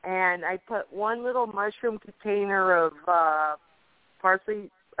 And I put one little mushroom container of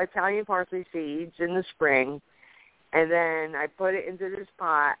Italian parsley seeds in the spring, and then I put it into this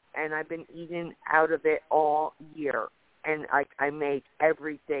pot, and I've been eating out of it all year. And I make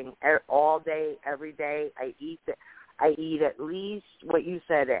everything all day, every day. I eat at least what you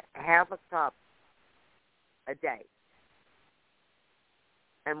said, half a cup a day.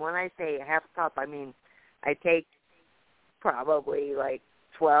 And when I say half a cup, I mean I take probably like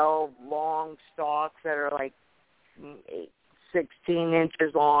 12 long stalks that are like 16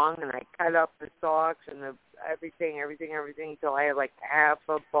 inches long, and I cut up the stalks and everything until I have like half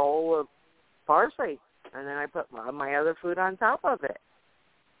a bowl of parsley, and then I put my other food on top of it.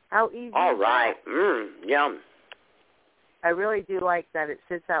 How easy All is right. that? Yum. I really do like that it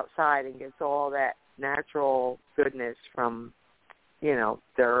sits outside and gets all that natural goodness from, you know,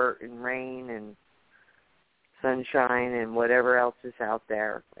 dirt and rain and sunshine and whatever else is out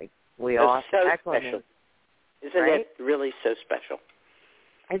there. Like we all so special. Isn't it really so special?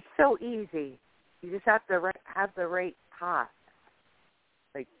 It's so easy. You just have to have the right pot,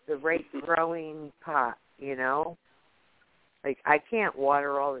 like the right growing pot, you know? Like I can't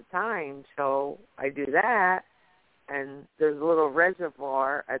water all the time, so I do that, and there's a little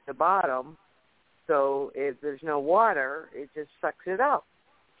reservoir at the bottom, so if there's no water, it just sucks it up.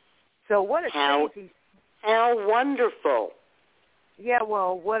 So what a crazy... How wonderful. Yeah,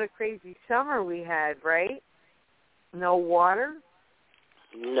 well, what a crazy summer we had, right? No water?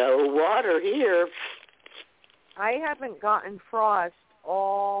 No water here. I haven't gotten frost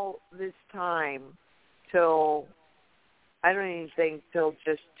all this time till, I don't even think till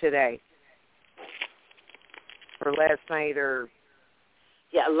just today. Or last night or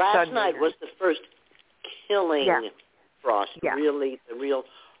last Sunday night was the first killing frost, really, the real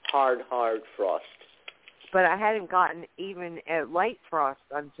hard frost. But I hadn't gotten even a light frost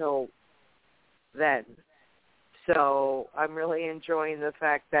until then. So I'm really enjoying the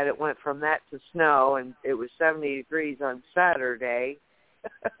fact that it went from that to snow, and it was 70 degrees on Saturday.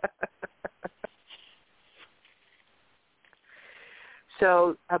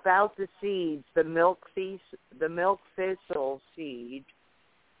 So about the seeds, the milk thistle seed,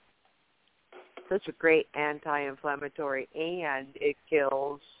 such a great anti-inflammatory, and it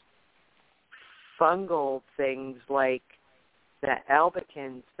kills fungal things like the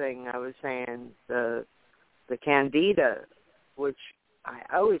albicans thing I was saying, the candida which I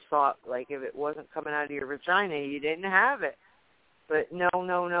always thought, like, if it wasn't coming out of your vagina, you didn't have it. But no.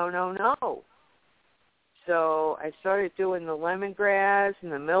 So I started doing the lemongrass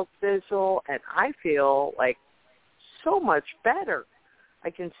and the milk thistle, and I feel like so much better. I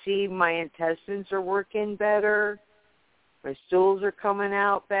can see my intestines are working better. My stools are coming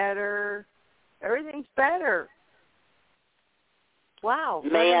out better. Everything's better. Wow.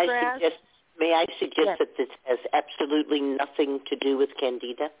 May I suggest that this has absolutely nothing to do with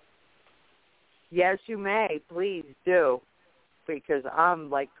Candida? Yes, you may. Please do. Because I'm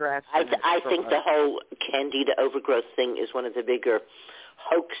like grasping. I think the whole Candida overgrowth thing is one of the bigger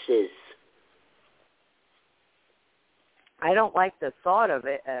hoaxes. I don't like the thought of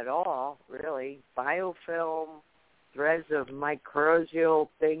it at all, really. Biofilm, threads of mycorrhizal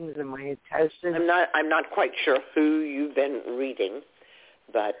things in my intestines. I'm not quite sure who you've been reading,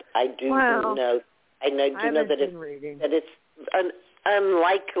 but I do know that it's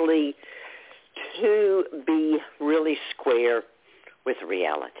unlikely to be really square with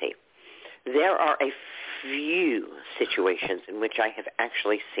reality. There are a few situations in which I have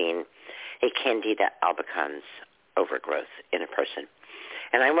actually seen a Candida albicans overgrowth in a person.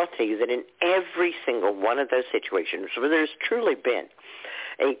 And I will tell you that in every single one of those situations where there's truly been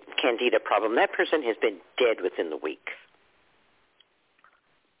a Candida problem, that person has been dead within the week.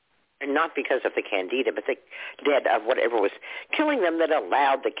 And not because of the Candida, but dead of whatever was killing them that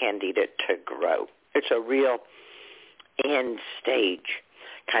allowed the Candida to grow. It's a real end stage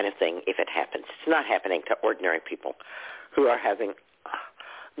kind of thing if it happens. It's not happening to ordinary people who are having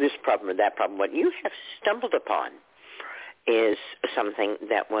this problem or that problem. What you have stumbled upon is something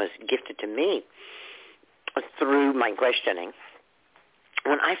that was gifted to me through my questioning.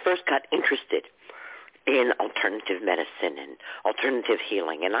 When I first got interested in alternative medicine and alternative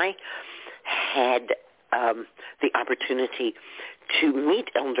healing, and I had the opportunity to meet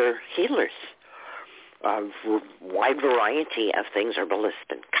elder healers of a wide variety of things, herbalists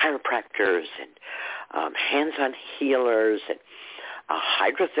and chiropractors and hands-on healers and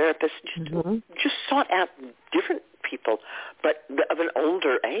hydrotherapists, just sought out different people, but of an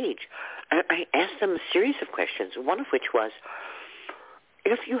older age. I asked them a series of questions, one of which was,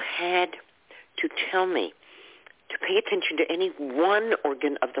 if you had to tell me to pay attention to any one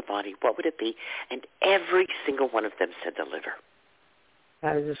organ of the body, what would it be? And every single one of them said the liver.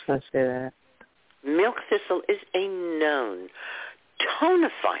 I was just going to say that. Milk thistle is a known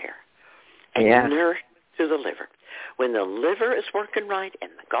tonifier and nourishment to the liver. When the liver is working right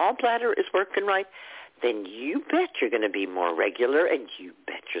and the gallbladder is working right, then you bet you're going to be more regular, and you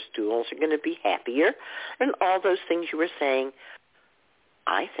bet your stools are going to be happier, and all those things you were saying,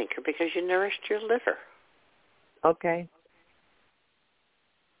 I think, are because you nourished your liver. Okay.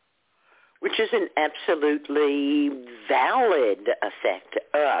 Which is an absolutely valid effect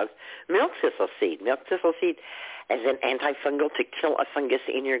of milk thistle seed. Milk thistle seed as an antifungal to kill a fungus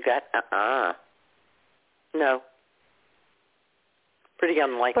in your gut? No. Pretty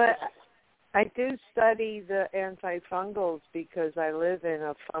unlikely. But I do study the antifungals because I live in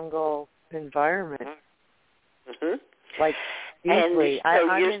a fungal environment. Mm-hmm. Like, usually, so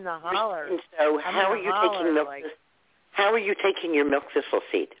I'm in the holler. So how are you taking milk? How are you taking your milk thistle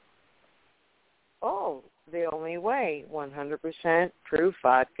seed? Oh, the only way, 100% proof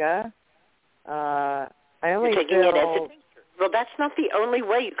vodka. I only You're taking it as a tincture. Well, that's not the only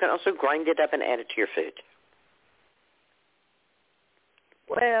way. You can also grind it up and add it to your food.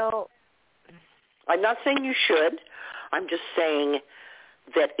 Well, I'm not saying you should. I'm just saying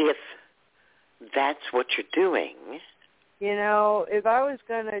that if that's what you're doing. You know, if I was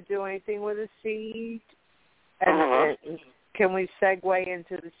going to do anything with a seed, and can we segue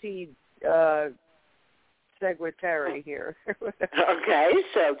into the seed seguitary here? Okay,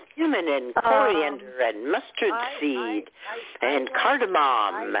 so cumin and coriander and mustard seed and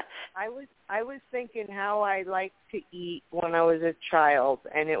cardamom. I was thinking how I liked to eat when I was a child,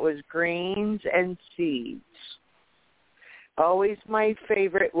 and it was greens and seeds. Always my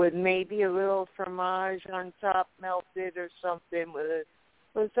favorite, with maybe a little fromage on top, melted or something,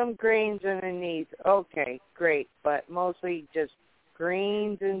 with some grains underneath. Okay, great, but mostly just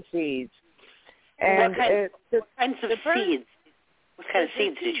greens and seeds. And what kinds of seeds? What kind of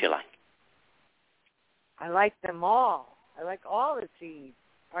seeds did you like? I like them all. I like all the seeds.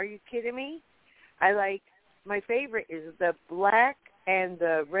 Are you kidding me? My favorite is the black and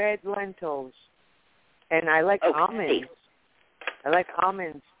the red lentils. And I like almonds. I like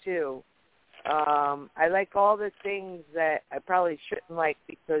almonds, too. I like all the things that I probably shouldn't like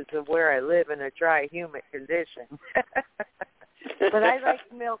because of where I live in a dry, humid condition. But I like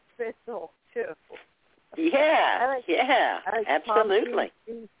milk thistle, too. Yeah, I like absolutely.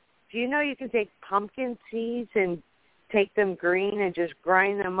 Do you know you can take pumpkin seeds and take them green and just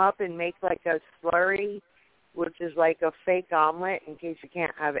grind them up and make like a slurry, which is like a fake omelet in case you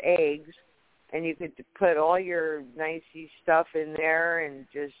can't have eggs. And you could put all your nicey stuff in there and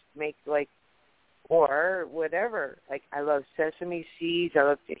just make like, or whatever. Like I love sesame seeds. I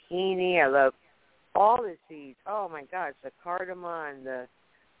love tahini. I love all the seeds. Oh, my gosh, the cardamom, the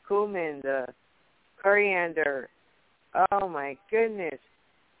cumin, the coriander. Oh, my goodness.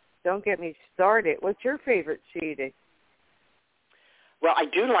 Don't get me started. What's your favorite seed? Well, I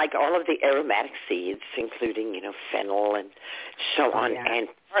do like all of the aromatic seeds, including, fennel and so on, and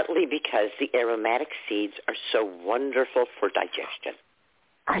partly because the aromatic seeds are so wonderful for digestion.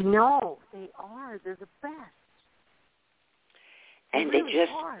 I know. They are. They're the best. And they're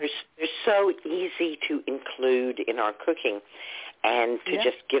so easy to include in our cooking and to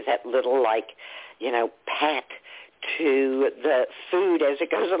just give that little, pat to the food as it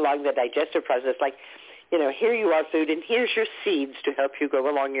goes along the digestive process. Like, here you are, food, and here's your seeds to help you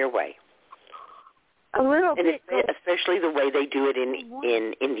go along your way. A little bit. Especially the way they do it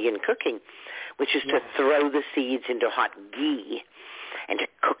in Indian cooking, which is to throw the seeds into hot ghee and to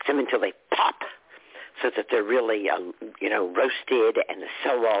cook them until they pop so that they're really, roasted and the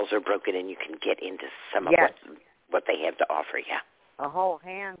cell walls are broken and you can get into some of what they have to offer, A whole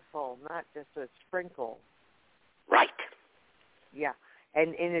handful, not just a sprinkle. Right. Yeah.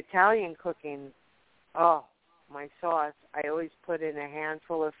 And in Italian cooking, my sauce, I always put in a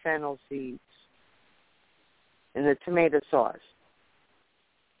handful of fennel seeds in the tomato sauce.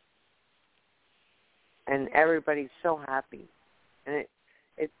 And everybody's so happy. And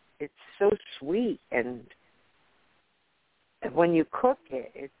it's so sweet, and when you cook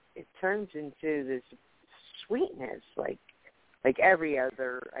it turns into this sweetness like every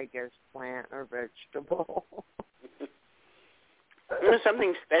other, I guess, plant or vegetable. There's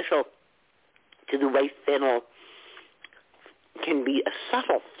something special to the way fennel can be a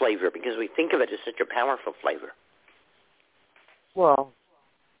subtle flavor because we think of it as such a powerful flavor. Well,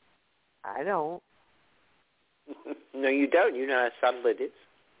 I don't. No, you don't. You know how subtle it is.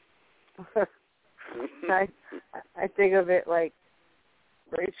 I think of it like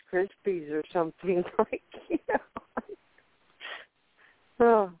Rice Krispies or something like,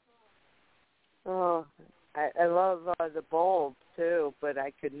 I love the bulb too, but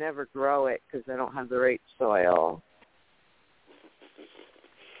I could never grow it because I don't have the right soil.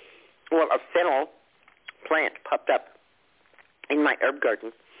 Well, a fennel plant popped up in my herb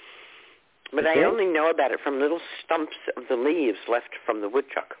garden, but I only know about it from little stumps of the leaves left from the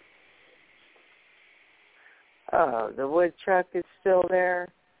woodchuck. Oh, the woodchuck is still there?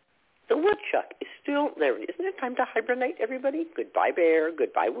 The woodchuck is still there. Isn't it time to hibernate, everybody? Goodbye, bear.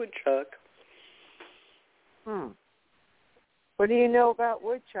 Goodbye, woodchuck. What do you know about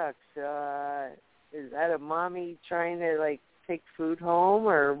woodchucks? Is that a mommy trying to, take food home,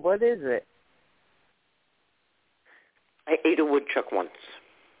 or what is it? I ate a woodchuck once.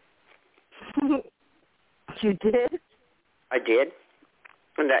 You did? I did.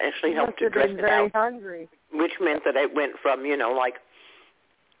 And that actually helped to dress it out. Very hungry. Which meant that I went from,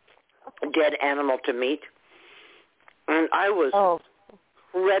 dead animal to meat. And I was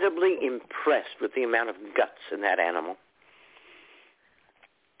incredibly impressed with the amount of guts in that animal.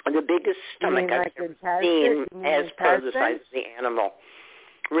 And the biggest stomach I've ever seen as per the size of the animal.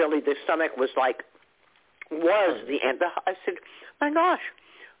 Really, the stomach was the end. I said, my gosh,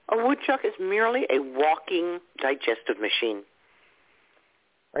 a woodchuck is merely a walking digestive machine.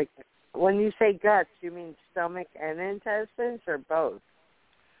 Like, when you say guts, you mean stomach and intestines, or both?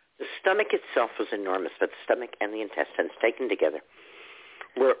 The stomach itself was enormous, but the stomach and the intestines taken together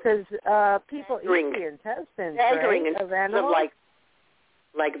were... Because people eat the intestines, right, of animals?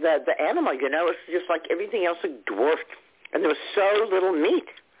 Like the animal, it's just like everything else was dwarfed. And there was so little meat.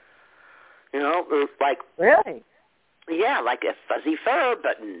 It was Really? Yeah, like a fuzzy fur,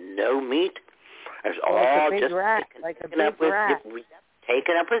 but no meat. It was all just rat,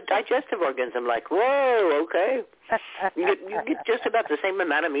 taken up with digestive organs. I'm like, whoa, okay. You get just about the same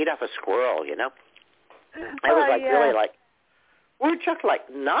amount of meat off a squirrel, I was really woodchuck,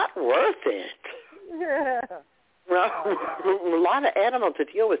 not worth it. Yeah. Well, a lot of animal to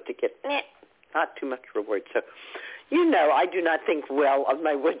deal with to get not too much reward. So, I do not think well of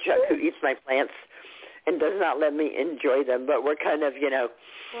my woodchuck who eats my plants and does not let me enjoy them. But we're kind of,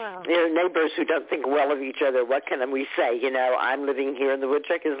 neighbors who don't think well of each other. What can we say? I'm living here and the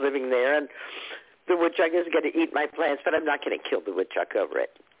woodchuck is living there, and the woodchuck is going to eat my plants, but I'm not going to kill the woodchuck over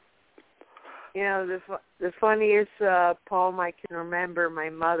it. The funniest poem I can remember my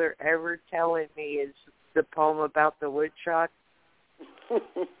mother ever telling me is the poem about the woodchuck.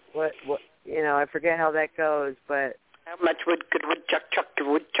 what I forget how that goes, but how much wood could woodchuck chuck?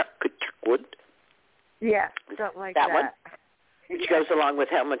 Woodchuck could chuck wood. Yeah, something like that. One, which goes along with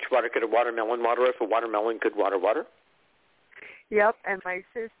how much water could a watermelon water if a watermelon could water water. Yep, and my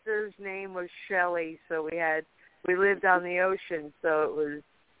sister's name was Shelley, so we lived on the ocean, so it was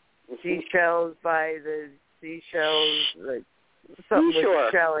seashells by the seashells, something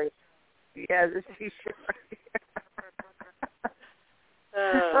with Shelley. Yeah, the seashore.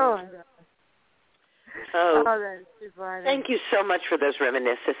 Oh, my God. Oh, that's too funny. Thank you so much for those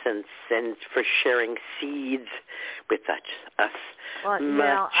reminiscences and for sharing seeds with us.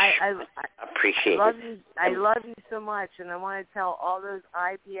 Well, I appreciate it. I love you so much, and I want to tell all those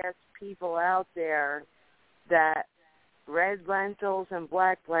IBS people out there that red lentils and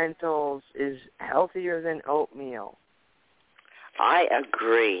black lentils is healthier than oatmeal. I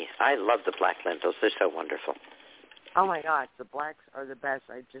agree. I love the black lentils. They're so wonderful. Oh, my gosh, the blacks are the best.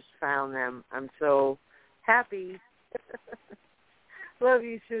 I just found them. I'm so happy. Love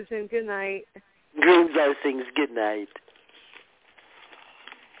you, Susan. Good night. Good blessings. Good night.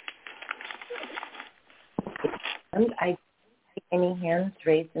 And I don't see any hands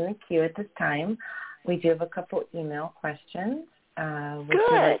raised in the queue at this time. We do have a couple email questions. Would you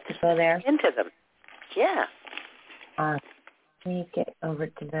like to go there? Into them. Yeah. Let me get over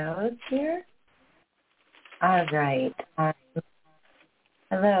to those here. All right.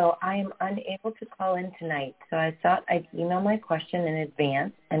 Hello. I am unable to call in tonight, so I thought I'd email my question in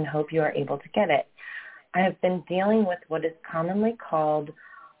advance and hope you are able to get it. I have been dealing with what is commonly called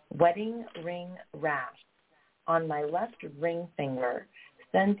wedding ring rash on my left ring finger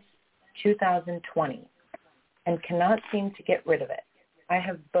since 2020 and cannot seem to get rid of it. I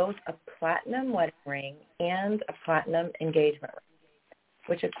have both a platinum wedding ring and a platinum engagement ring,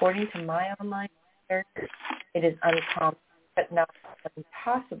 which according to my online research, it is uncommon but not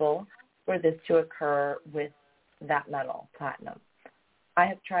impossible for this to occur with that metal, platinum. I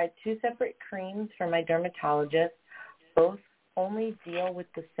have tried 2 separate creams from my dermatologist. Both only deal with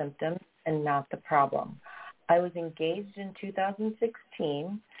the symptoms and not the problem. I was engaged in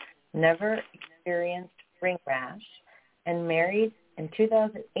 2016, never experienced ring rash, and married in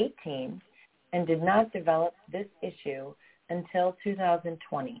 2018 and did not develop this issue until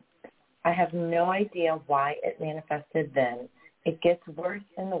 2020. I have no idea why it manifested then. It gets worse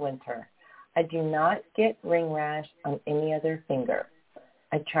in the winter. I do not get ring rash on any other finger.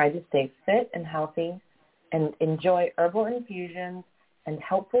 I try to stay fit and healthy and enjoy herbal infusions and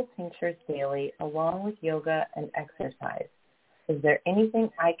helpful tinctures daily along with yoga and exercise. Is there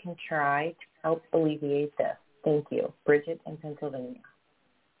anything I can try to help alleviate this? Thank you. Bridget in Pennsylvania.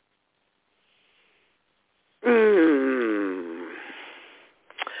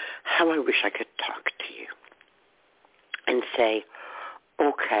 How I wish I could talk to you and say,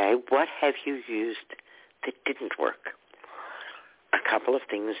 okay, what have you used that didn't work? A couple of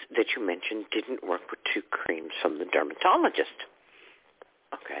things that you mentioned didn't work with 2 creams from the dermatologist.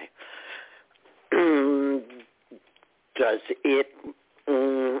 Okay. Does it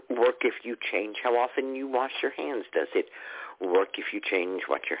work if you change how often you wash your hands? Does it work if you change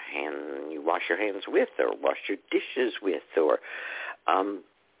what you wash your hands with or wash your dishes with or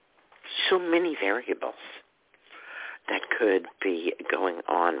so many variables that could be going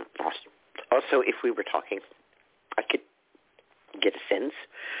on. Also, if we were talking, I could get a sense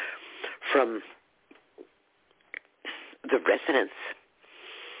from the resonance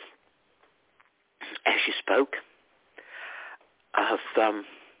as you spoke of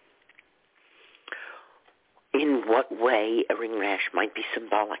in what way a ring rash might be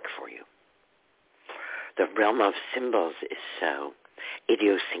symbolic for you. The realm of symbols is so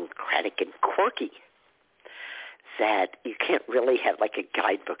idiosyncratic and quirky that you can't really have like a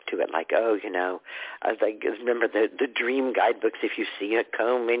guidebook to it, like, remember the dream guidebooks, if you see a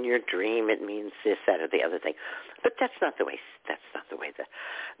comb in your dream, it means this, that, or the other thing. But that's not the way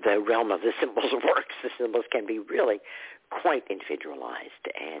the realm of the symbols works. The symbols can be really quite individualized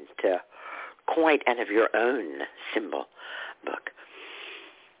and quite out of your own symbol book.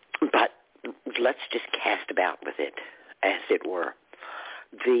 But let's just cast about with it, as it were.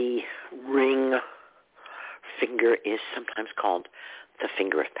 The ring finger is sometimes called the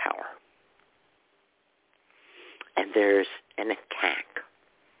finger of power. And there's an attack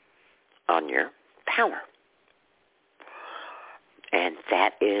on your power. And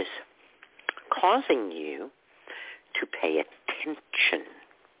that is causing you to pay attention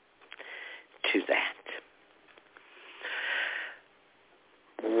to that.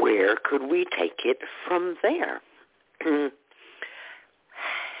 Where could we take it from there?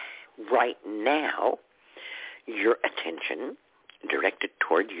 Right now, your attention directed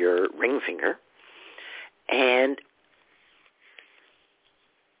toward your ring finger, and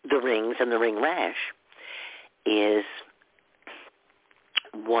the rings and the ring rash is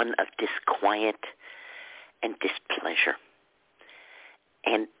one of disquiet and displeasure.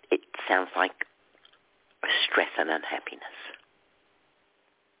 And it sounds like stress and unhappiness.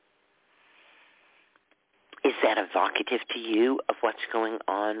 Is that evocative to you of what's going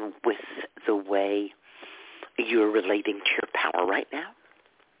on with the way you're relating to your power right now?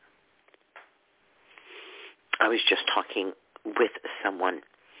 I was just talking with someone,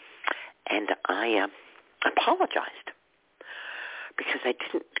 and I apologized because I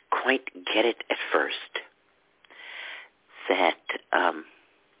didn't quite get it at first that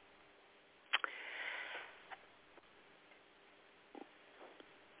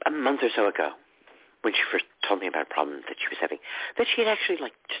a month or so ago, when she first told me about a problem that she was having, that she had actually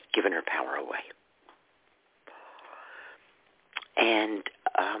just given her power away. And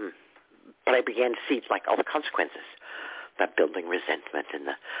but I began to see all the consequences, by building resentment and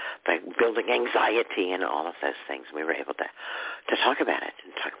by building anxiety and all of those things. We were able to talk about it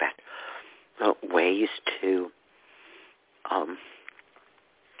and talk about ways to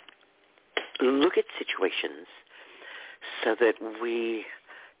look at situations so that we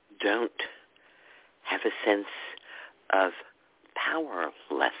don't have a sense of powerlessness.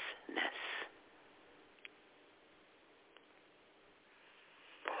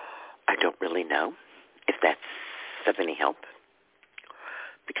 I don't really know if that's of any help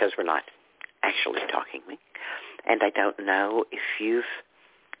because we're not actually talking. And I don't know if you've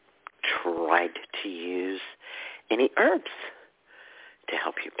tried to use any herbs to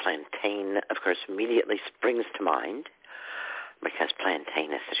help you. Plantain, of course, immediately springs to mind because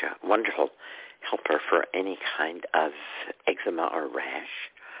plantain is such a wonderful helper for any kind of eczema or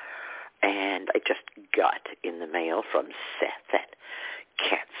rash. And I just got in the mail from Seth that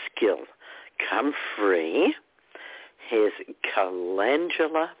Catskill Comfrey, his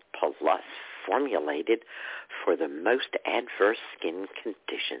Calendula Plus, formulated for the most adverse skin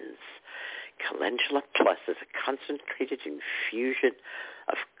conditions. Calendula Plus is a concentrated infusion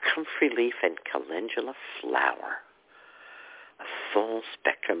of comfrey leaf and calendula flower, a full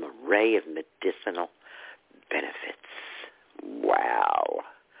spectrum array of medicinal benefits. Wow.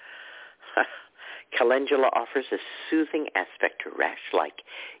 Calendula offers a soothing aspect to rash-like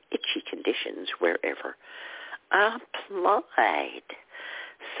itchy conditions wherever applied.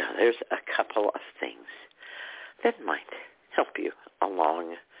 So there's a couple of things that might help you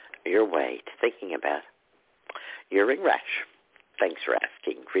along your way to thinking about your ring rash. Thanks for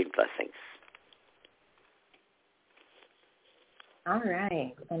asking. Green blessings. All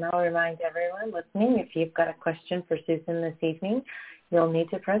right. And I'll remind everyone listening, if you've got a question for Susan this evening, you'll need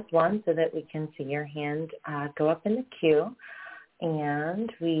to press 1 so that we can see your hand go up in the queue.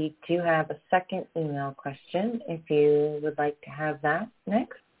 And we do have a second email question, if you would like to have that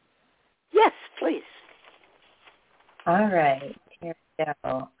next. Yes, please. All right. Here we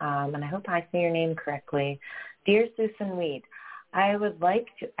go. And I hope I say your name correctly. Dear Susun Weed, I would like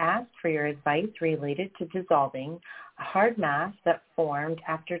to ask for your advice related to dissolving a hard mass that formed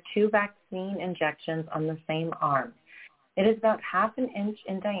after 2 vaccine injections on the same arm. It is about ½ an inch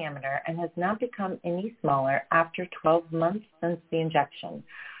in diameter and has not become any smaller after 12 months since the injection.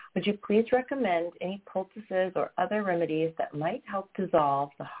 Would you please recommend any poultices or other remedies that might help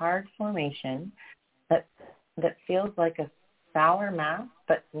dissolve the hard formation that feels like a sour mass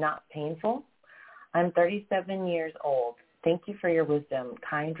but not painful? I'm 37 years old. Thank you for your wisdom.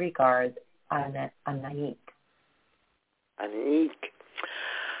 Kind regards, Anait. Anait.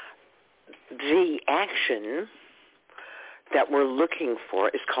 The action that we're looking for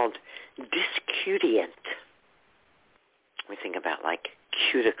is called discutient. We think about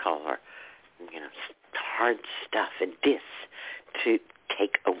cuticle or hard stuff, and to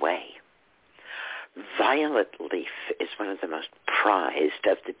take away. Violet leaf is one of the most prized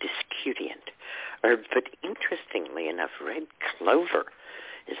of the discutient herbs, but interestingly enough, red clover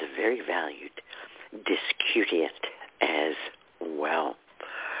is a very valued discutient as well.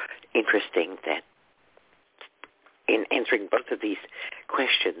 Interesting that in answering both of these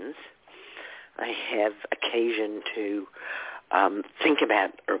questions, I have occasion to think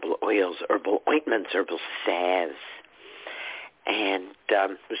about herbal oils, herbal ointments, herbal salves, and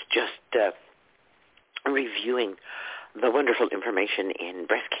was just reviewing the wonderful information in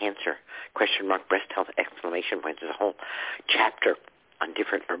breast cancer, ? breast health, ! There's a whole chapter on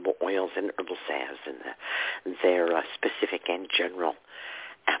different herbal oils and herbal salves and their specific and general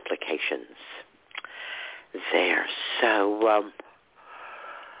applications there. So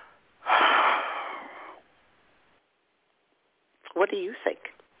What do you think?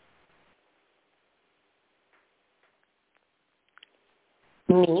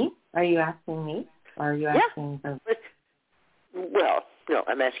 Me? Are you asking me? Or are you asking them? Well, no,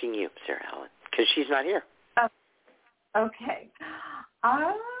 I'm asking you, Sarah Ellen, because she's not here. Oh, okay.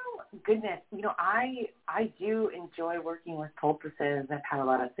 Oh, goodness. I do enjoy working with poultices. I've had a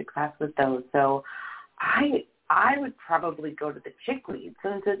lot of success with those. So I would probably go to the chickweed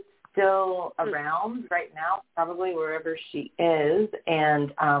since it's still around right now, probably wherever she is,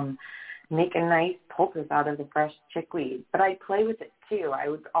 and make a nice poultice out of the fresh chickweed. But I play with it too. I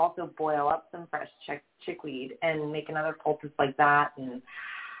would also boil up some fresh chickweed and make another poultice like that. And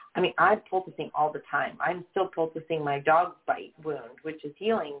I'm poulticing all the time. I'm still poulticing my dog bite wound, which is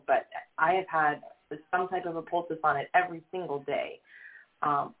healing, but I have had some type of a poultice on it every single day,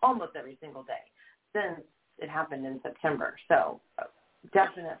 almost every single day since it happened in September. So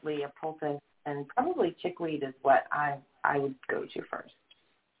definitely a poultice, and probably chickweed is what I would go to first.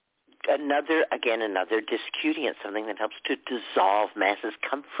 Another discutient, something that helps to dissolve masses,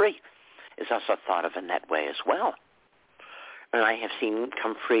 comfrey, is also thought of in that way as well. And I have seen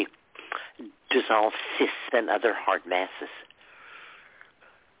comfrey dissolve cysts and other hard masses.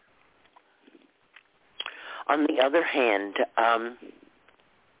 On the other hand,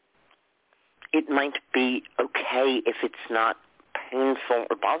 it might be okay if it's not painful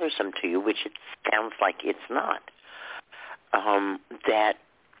or bothersome to you, which it sounds like it's not. That,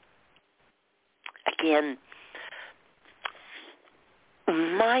 again,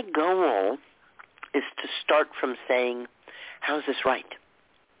 my goal is to start from saying, how's this right?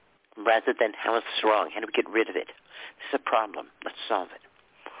 Rather than how is this wrong? How do we get rid of it? This is a problem. Let's solve it.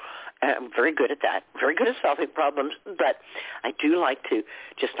 I'm very good at that, very good at solving problems, but I do like to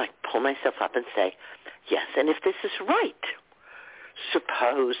just pull myself up and say, yes, and if this is right,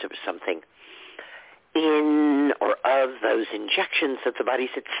 suppose there was something in or of those injections that the body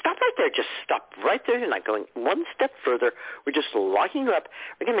said, stop right there, just stop right there. You're not going one step further. We're just locking you up.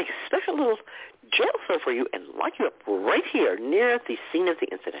 We're going to make a special little jail cell for you and lock you up right here near the scene of the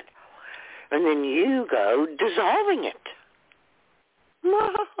incident. And then you go dissolving it.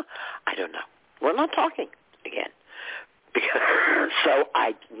 I don't know. We're not talking again. So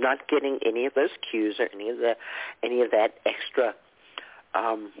I'm not getting any of those cues or any of that extra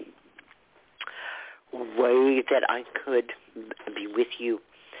way that I could be with you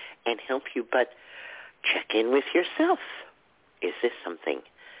and help you, but check in with yourself. Is this something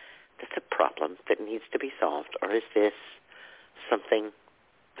that's a problem that needs to be solved, or is this something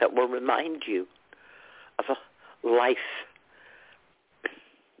that will remind you of a life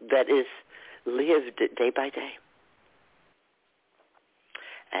that is lived day by day?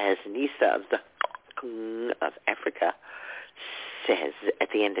 As Nisa of the of Africa says at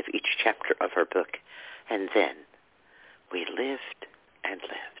the end of each chapter of her book, and then we lived and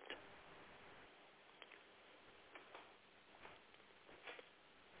lived.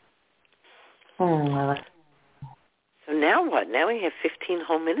 So now what? Now we have 15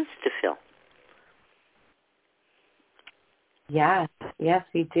 whole minutes to fill. Yes,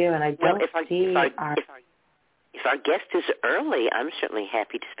 we do, and I don't see If our guest is early, I'm certainly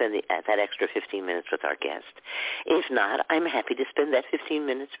happy to spend that extra 15 minutes with our guest. If not, I'm happy to spend that 15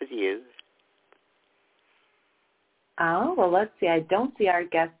 minutes with you. Oh, well, let's see. I don't see our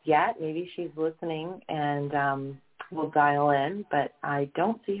guest yet. Maybe she's listening and we'll dial in, but I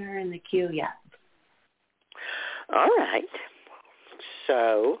don't see her in the queue yet. All right.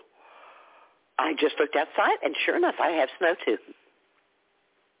 So I just looked outside, and sure enough, I have snow too.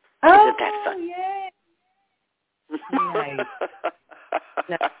 Oh, yay. Nice.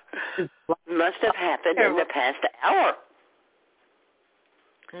 Must have happened in the past hour.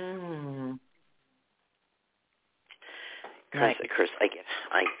 Because, of course,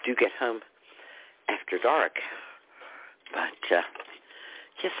 I do get home after dark. But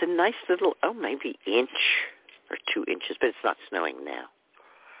just a nice little, maybe inch or 2 inches, but it's not snowing now.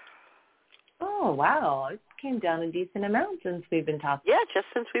 Oh, wow. It came down a decent amount since we've been talking. Yeah, just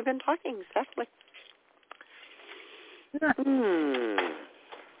since we've been talking, exactly.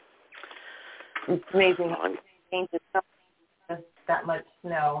 It's amazing how it changes just that much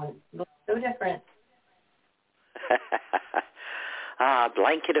snow. It looks so different. A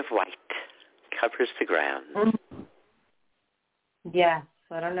blanket of white covers the ground. Yes.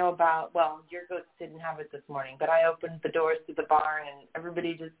 I don't know about, your goats didn't have it this morning, but I opened the doors to the barn and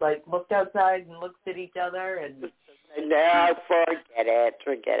everybody just looked outside and looked at each other and... No, forget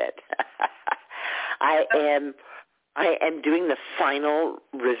it. I am doing the final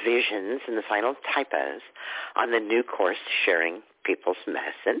revisions and the final typos on the new course, Sharing People's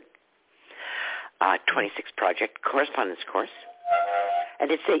Medicine, 26 Project Correspondence Course.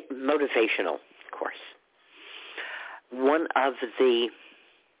 and it's a motivational course. One of the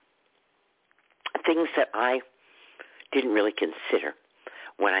things that I didn't really consider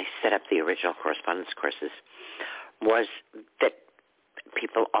when I set up the original correspondence courses was that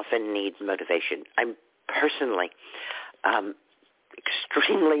people often need motivation. I'm personally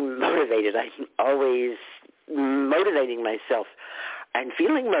extremely motivated. I'm always motivating myself and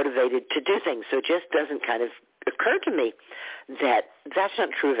feeling motivated to do things. So it just doesn't kind of occur to me that that's not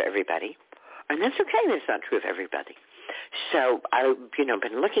true of everybody. And that's okay that it's not true of everybody. So I've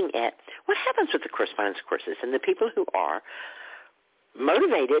been looking at what happens with the correspondence courses, and the people who are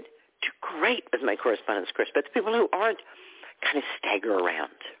motivated do great with my correspondence course, but the people who aren't kind of stagger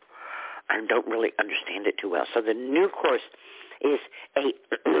around and don't really understand it too well. So the new course is a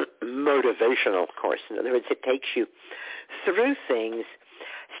motivational course. In other words, it takes you through things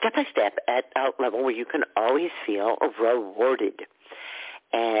step by step at a level where you can always feel rewarded.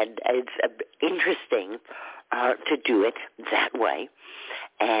 And it's interesting to do it that way.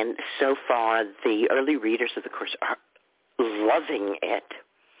 And so far, the early readers of the course are loving it.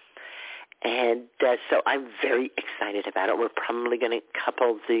 And so I'm very excited about it. We're probably going to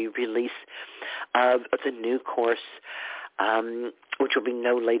couple the release of the new course, which will be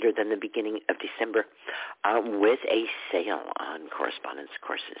no later than the beginning of December, with a sale on correspondence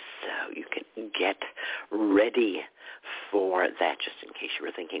courses. So you can get ready for that, just in case you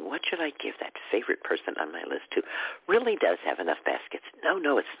were thinking, what should I give that favorite person on my list who really does have enough baskets?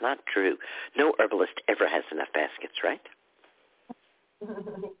 No, it's not true. No herbalist ever has enough baskets, right?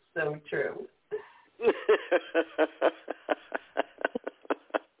 So true.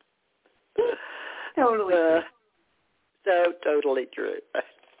 Totally. So totally true.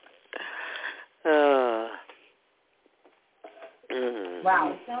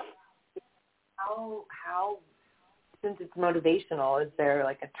 Wow. How, since it's motivational, is there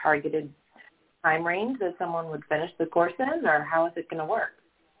like a targeted time range that someone would finish the course in, or how is it going to work?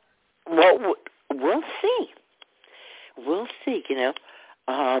 Well, we'll see. We'll see,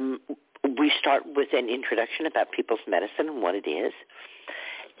 we start with an introduction about people's medicine and what it is.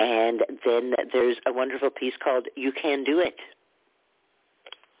 And then there's a wonderful piece called You Can Do It.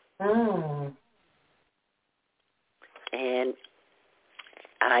 And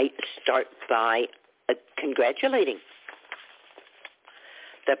I start by congratulating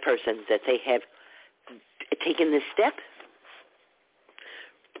the person that they have taken this step.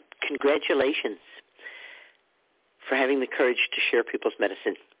 Congratulations for having the courage to share people's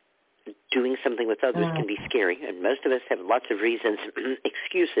medicine. Doing something with others can be scary, and most of us have lots of reasons,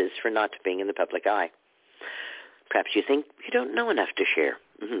 excuses for not being in the public eye. Perhaps you think you don't know enough to share.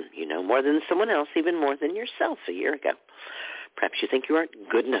 You know more than someone else, even more than yourself a year ago. Perhaps you think you aren't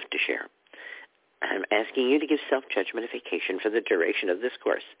good enough to share. I'm asking you to give self-judgment a vacation for the duration of this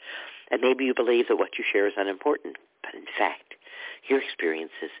course. And maybe you believe that what you share is unimportant, but in fact, your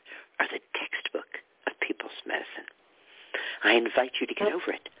experiences are the textbook of people's medicine. I invite you to get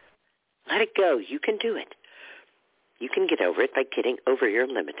over it. Let it go. You can do it. You can get over it by getting over your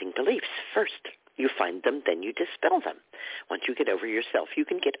limiting beliefs. First, you find them, then you dispel them. Once you get over yourself, you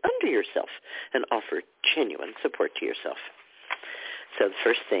can get under yourself and offer genuine support to yourself. So the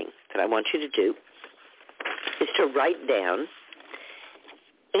first thing that I want you to do is to write down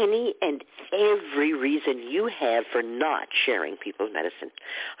any and every reason you have for not sharing people's medicine.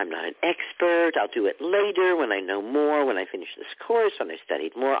 I'm not an expert. I'll do it later when I know more, when I finish this course, when I've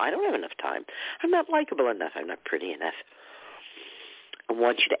studied more. I don't have enough time. I'm not likable enough. I'm not pretty enough. I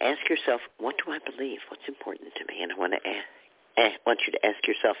want you to ask yourself, what do I believe? What's important to me? And I want you to ask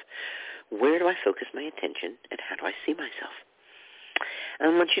yourself, where do I focus my attention and how do I see myself?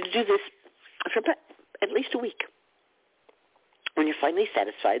 And I want you to do this for about at least a week. When you're finally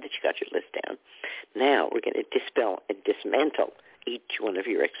satisfied that you got your list down, now we're going to dispel and dismantle each one of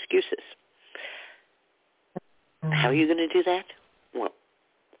your excuses. How are you going to do that? Well,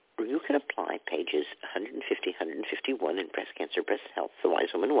 you can apply pages 150, 151 in Breast Cancer, Breast Health, The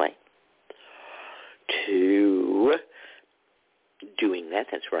Wise Woman Way to doing that.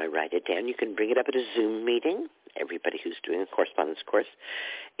 That's where I write it down. You can bring it up at a Zoom meeting. Everybody who's doing a correspondence course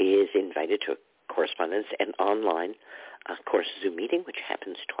is invited to a correspondence and online course Zoom meeting, which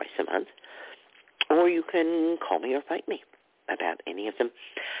happens twice a month. Or you can call me or write me about any of them.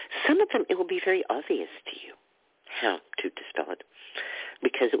 Some of them, it will be very obvious to you how to dispel it,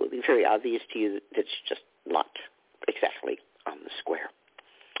 because it will be very obvious to you that it's just not exactly on the square.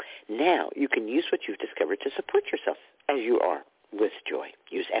 Now, you can use what you've discovered to support yourself as you are with joy.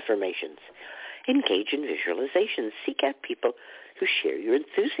 Use affirmations. Engage in visualizations. Seek out people who share your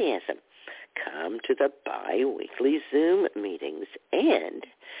enthusiasm. come to the bi-weekly Zoom meetings. And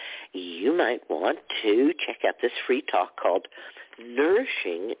you might want to check out this free talk called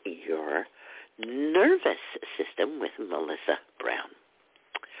Nourishing Your Nervous System with Melissa Brown.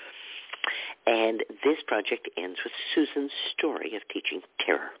 And this project ends with Susan's story of teaching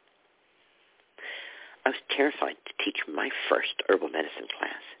terror. I was terrified to teach my first herbal medicine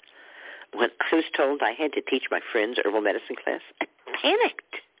class. When I was told I had to teach my friend's herbal medicine class, I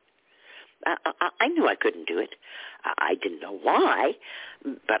panicked. I knew I couldn't do it. I didn't know why,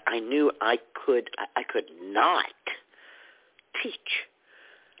 but I knew I could not teach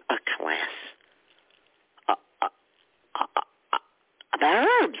a class about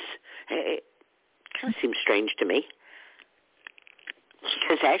herbs. It kind of seemed strange to me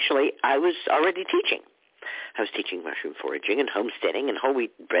because actually I was already teaching. I was teaching mushroom foraging and homesteading and whole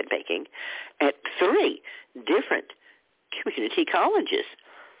wheat bread baking at 3 different community colleges.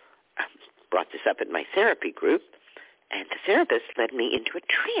 I brought this up in my therapy group, and the therapist led me into a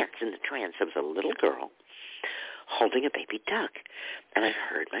trance. In the trance, there was a little girl holding a baby duck, and I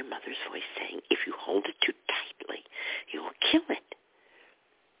heard my mother's voice saying, if you hold it too tightly, you will kill it.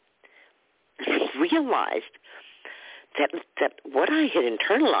 And I realized that what I had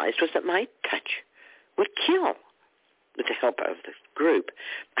internalized was that my touch would kill. With the help of the group,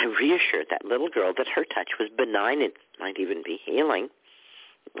 I reassured that little girl that her touch was benign and might even be healing.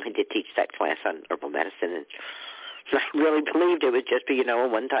 I did teach that class on herbal medicine, and I really believed it would just be, a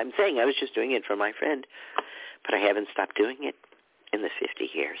one-time thing. I was just doing it for my friend, but I haven't stopped doing it in the 50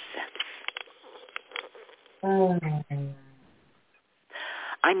 years since.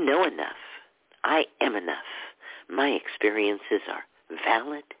 I know enough. I am enough. My experiences are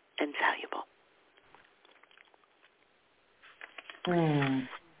valid and valuable.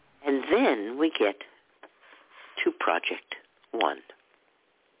 And then we get to Project 1.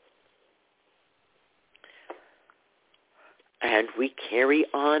 And we carry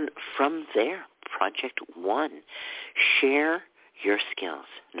on from there. Project 1, share your skills,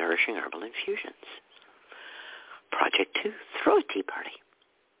 nourishing herbal infusions. Project 2, throw a tea party.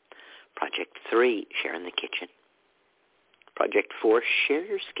 Project 3, share in the kitchen. Project 4, share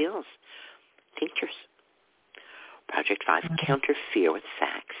your skills, tinctures. Project 5, counter fear with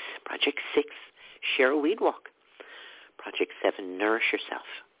facts. Project 6, share a weed walk. Project 7, nourish yourself.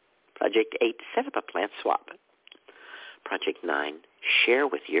 Project 8, set up a plant swap. Project 9, share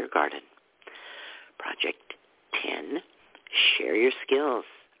with your garden. Project 10, share your skills,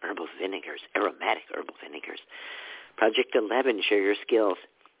 herbal vinegars, aromatic herbal vinegars. Project 11, share your skills,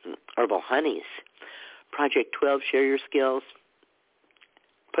 herbal honeys. Project 12, share your skills,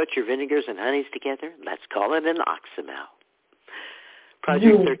 put your vinegars and honeys together. Let's call it an oxymel.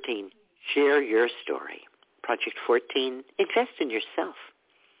 Project 13, share your story. Project 14, invest in yourself.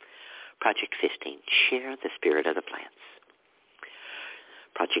 Project 15, share the spirit of the plants.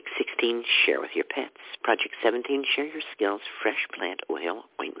 Project 16, share with your pets. Project 17, share your skills, fresh plant oil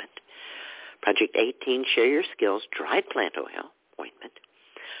ointment. Project 18, share your skills, dried plant oil ointment.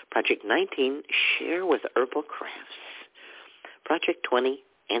 Project 19, share with herbal crafts. Project 20,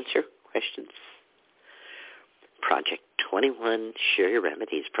 answer questions. Project 21, share your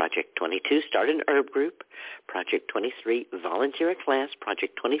remedies. Project 22, start an herb group. Project 23, volunteer a class.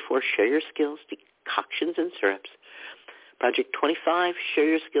 Project 24, share your skills, decoctions and syrups. Project 25, share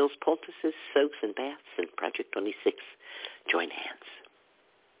your skills, poultices, soaps, and baths. And Project 26, join hands.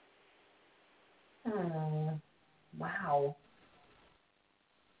 Wow.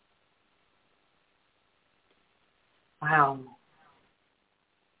 Wow.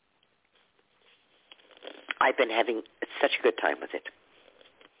 I've been having such a good time with it.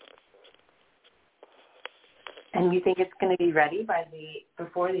 And you think it's going to be ready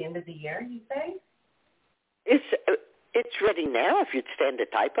before the end of the year, you say? It's ready now if you'd stand a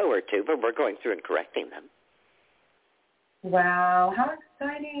typo or two, but we're going through and correcting them. Wow, how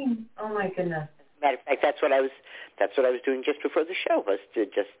exciting! Oh my goodness. Matter of fact, that's what I was doing just before the show, was to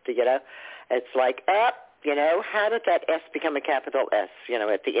it's like, how did that S become a capital S,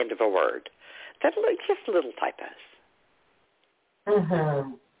 at the end of a word? That's just little typos.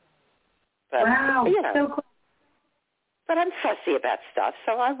 Mm-hmm. But, wow, so cool. But I'm fussy about stuff,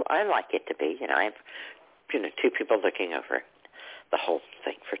 so I like it to be. I have, 2 people looking over the whole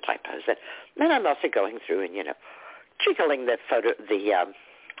thing for typos. And then I'm also going through and, jiggling the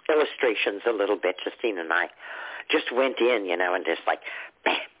illustrations a little bit. Justine and I just went in, and just like,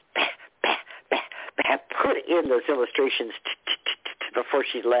 put in those illustrations before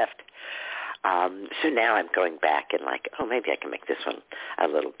she left. So now I'm going back and maybe I can make this one a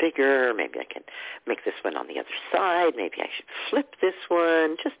little bigger. Maybe I can make this one on the other side. Maybe I should flip this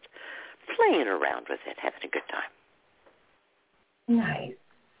one. Just playing around with it, having a good time. Nice.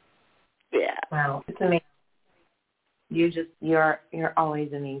 Yeah. Wow, it's amazing. You're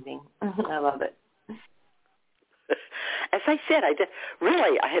always amazing. I love it. As I said,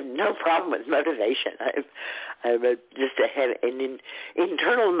 I have no problem with motivation. I have an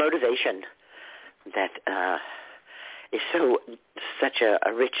internal motivation that is such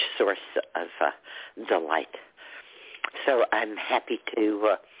a rich source of delight. So I'm happy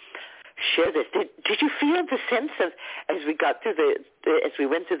to share this. Did you feel the sense of, as we got through as we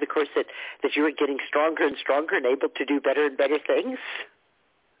went through the course, that you were getting stronger and stronger and able to do better and better things?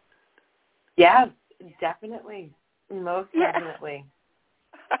 Yeah, definitely. Most definitely.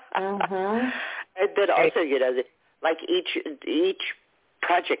 Mm-hmm. And then also, like each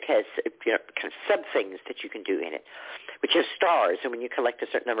project has kind of sub things that you can do in it, which is stars. And when you collect a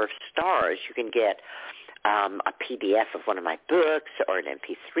certain number of stars, you can get a PDF of one of my books or an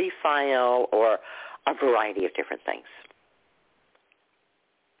MP3 file or a variety of different things.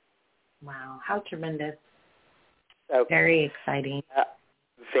 Wow, how tremendous. So, very exciting.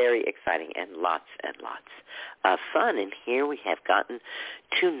 Very exciting and lots of fun. And here we have gotten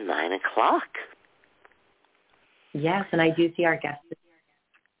to 9 o'clock. Yes, and I do see our guest.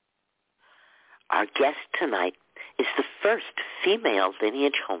 Our guest tonight is the first female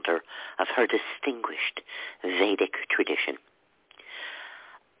lineage holder of her distinguished Vedic tradition.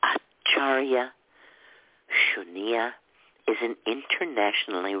 Acharya Shunya is an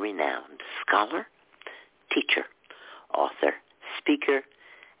internationally renowned scholar, teacher, author, speaker,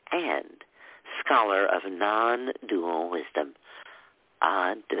 and scholar of non-dual wisdom,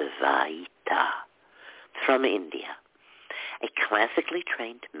 Advaita, from India, a classically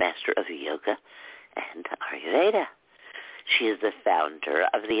trained master of yoga and Ayurveda. She is the founder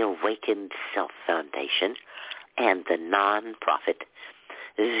of the Awakened Self Foundation and the non-profit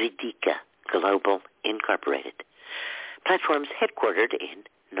Vedika Global Incorporated, platforms headquartered in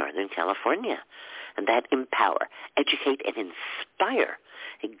Northern California, and that empower, educate, and inspire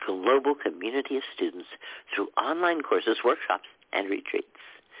a global community of students through online courses, workshops, and retreats.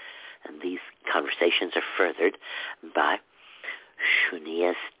 And these conversations are furthered by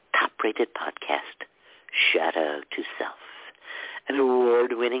Shunya's top-rated podcast, Shadow to Self, an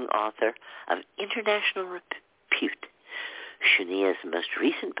award-winning author of international repute. Shunya's most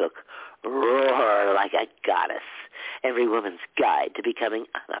recent book, Roar Like a Goddess, Every Woman's Guide to Becoming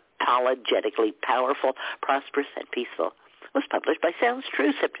Unapologetically Powerful, Prosperous, and Peaceful, was published by Sounds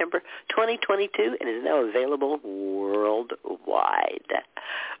True September 2022 and is now available worldwide.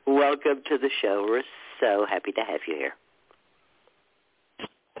 Welcome to the show. We're so happy to have you here.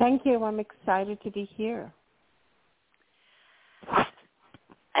 Thank you. I'm excited to be here.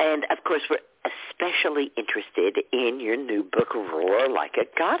 And, of course, we're especially interested in your new book, Roar Like a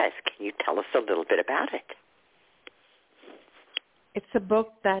Goddess. Can you tell us a little bit about it? It's a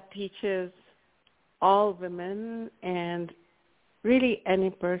book that teaches all women and really any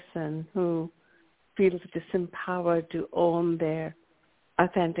person who feels disempowered to own their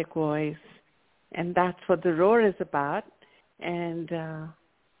authentic voice. And that's what the roar is about. And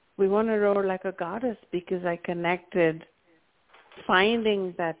we want to roar like a goddess because I connected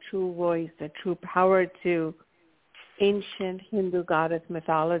finding that true voice, that true power to ancient Hindu goddess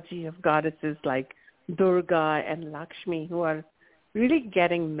mythology of goddesses like Durga and Lakshmi who are really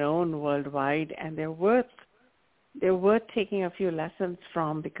getting known worldwide, and they're worth taking a few lessons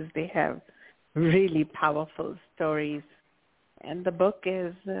from because they have really powerful stories. And the book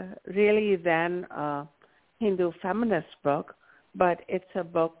is really then a Hindu feminist book, but it's a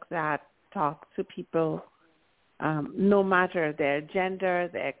book that talks to people no matter their gender,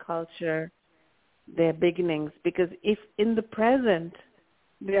 their culture, their beginnings, because if in the present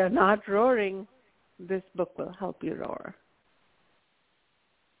they are not roaring, this book will help you roar.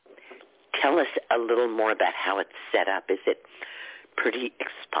 Tell us a little more about how it's set up. Is it pretty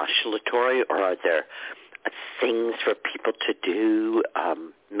expostulatory, or are there things for people to do,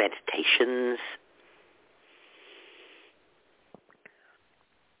 meditations?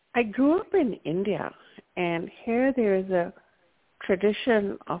 I grew up in India, and here there is a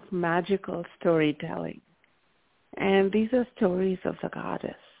tradition of magical storytelling. And these are stories of the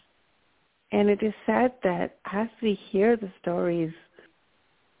goddess. And it is said that as we hear the stories,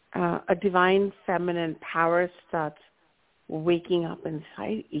 a divine feminine power starts waking up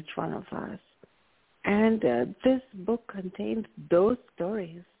inside each one of us. And this book contains those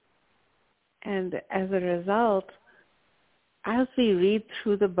stories. And as a result, as we read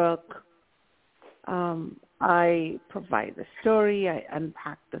through the book, I provide the story, I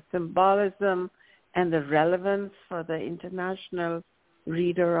unpack the symbolism and the relevance for the international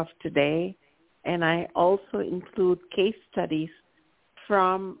reader of today, and I also include case studies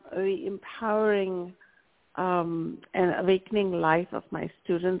from the empowering and awakening life of my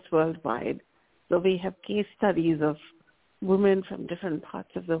students worldwide. So we have case studies of women from different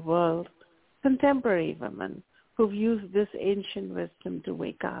parts of the world, contemporary women who've used this ancient wisdom to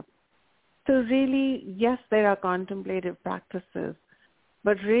wake up. So really, yes, there are contemplative practices,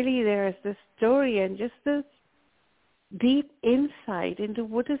 but really there is this story and just this deep insight into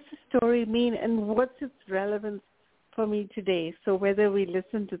what does the story mean and what's its relevance for me today. So whether we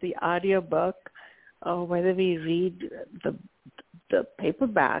listen to the audiobook or whether we read the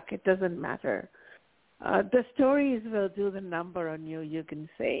paperback, it doesn't matter. The stories will do the number on you, you can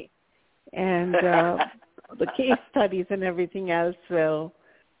say. And the case studies and everything else will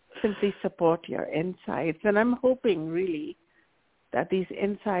simply support your insights. And I'm hoping really that these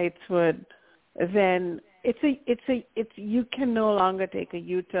insights would then, you can no longer take a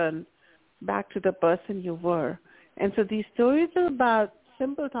U-turn back to the person you were. And so these stories are about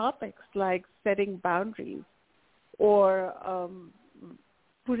simple topics like setting boundaries or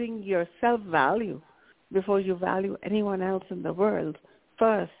putting your self-value before you value anyone else in the world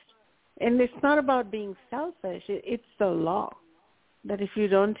first. And it's not about being selfish. It's the law that if you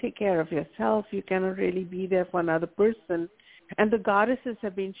don't take care of yourself, you cannot really be there for another person. And the goddesses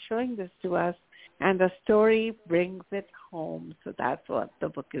have been showing this to us, and the story brings it home. So that's what the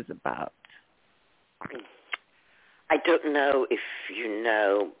book is about. I don't know if you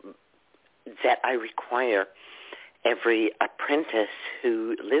know that I require every apprentice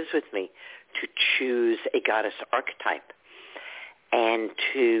who lives with me to choose a goddess archetype and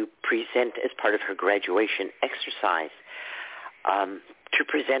to present as part of her graduation exercise, to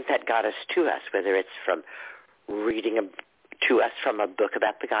present that goddess to us, whether it's from reading to us from a book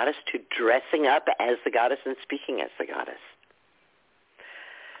about the goddess to dressing up as the goddess and speaking as the goddess.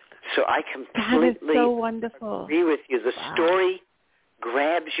 So I completely agree with you. The story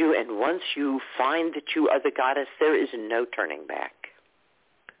grabs you, and once you find that you are the goddess, there is no turning back.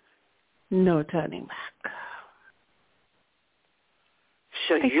 No turning back.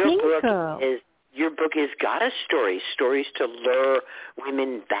 So your book is goddess stories, stories to lure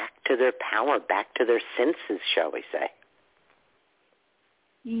women back to their power, back to their senses, shall we say?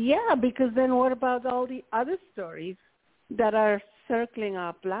 Yeah, because then what about all the other stories that are circling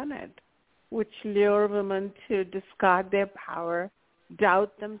our planet, which lure women to discard their power,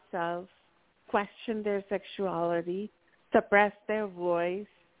 doubt themselves, question their sexuality, suppress their voice,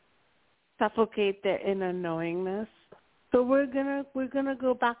 suffocate their inner knowingness. So we're gonna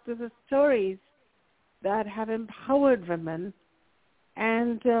go back to the stories that have empowered women,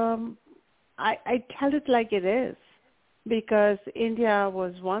 and I tell it like it is, because India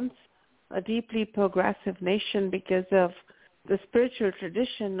was once a deeply progressive nation because of the spiritual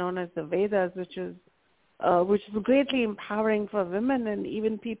tradition known as the Vedas, which is greatly empowering for women and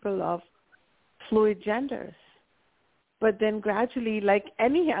even people of fluid genders. But then gradually, like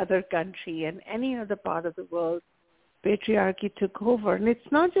any other country and any other part of the world, patriarchy took over. And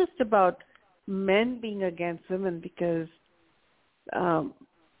it's not just about men being against women, because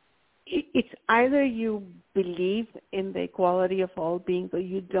it's either you believe in the equality of all beings or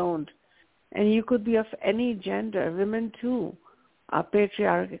you don't. And you could be of any gender. Women, too, are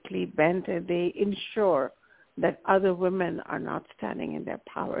patriarchally bent, and they ensure that other women are not standing in their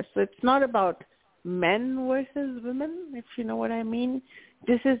power. So it's not about men versus women, if you know what I mean.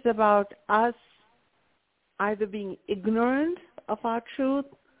 This is about us either being ignorant of our truth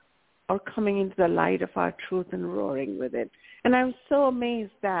or coming into the light of our truth and roaring with it. And I'm so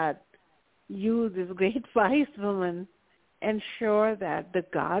amazed that you, this great wise woman, ensure that the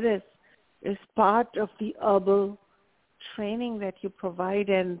goddess is part of the herbal training that you provide.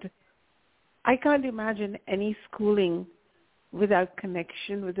 And I can't imagine any schooling without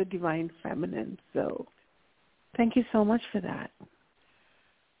connection with the divine feminine. So thank you so much for that.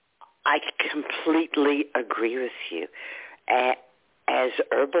 I completely agree with you. As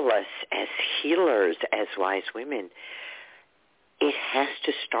herbalists, as healers, as wise women, it has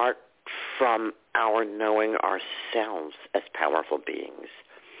to start from our knowing ourselves as powerful beings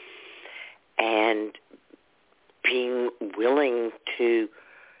and being willing to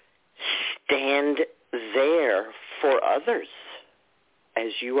stand there for others,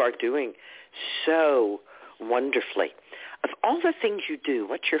 as you are doing so wonderfully. Of all the things you do,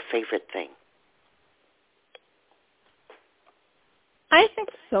 what's your favorite thing? I have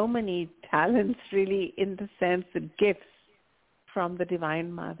so many talents, really, in the sense of gifts from the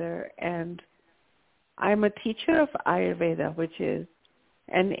Divine Mother. And I'm a teacher of Ayurveda, which is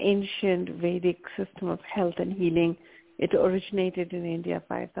an ancient Vedic system of health and healing It originated in India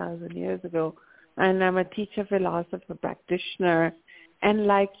 5,000 years ago. And I'm a teacher, philosopher, practitioner. And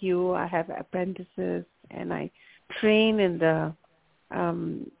like you, I have apprentices, and I train in the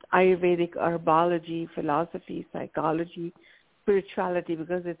Ayurvedic herbology, philosophy, psychology, spirituality,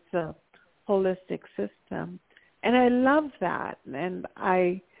 because it's a holistic system. And I love that. And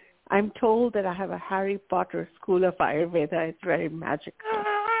I'm told that I have a Harry Potter school of Ayurveda. It's very magical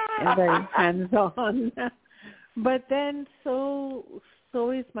and very hands-on. But then so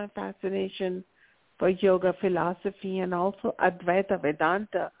is my fascination for yoga philosophy and also Advaita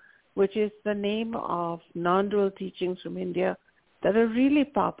Vedanta, which is the name of nondual teachings from India that are really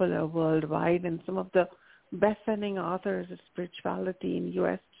popular worldwide, and some of the best-selling authors of spirituality in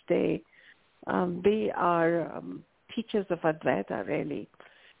U.S. today, they are teachers of Advaita, really.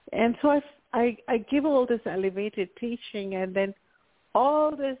 And so I give all this elevated teaching, and then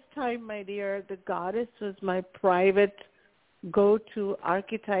all this time, my dear, the goddess was my private go-to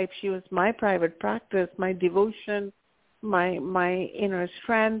archetype. She was my private practice, my devotion, my inner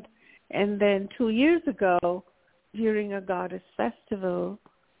strength. And then 2 years ago, during a goddess festival,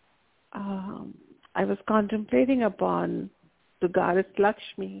 I was contemplating upon the goddess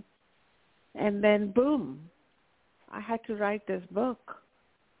Lakshmi. And then, boom, I had to write this book.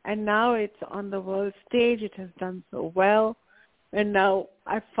 And now it's on the world stage. It has done so well. And now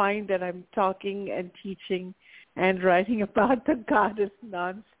I find that I'm talking and teaching and writing about the goddess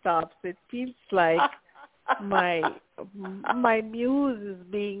nonstop. So it feels like my muse is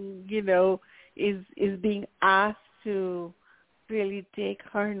being, is being asked to really take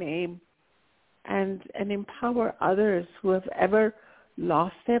her name and empower others who have ever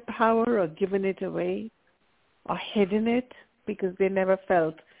lost their power or given it away or hidden it because they never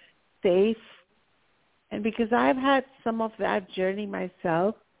felt safe. And because I've had some of that journey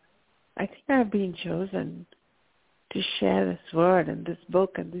myself, I think I've been chosen to share this word and this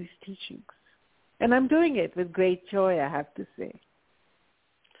book and these teachings. And I'm doing it with great joy, I have to say.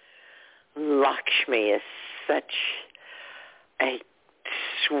 Lakshmi is such a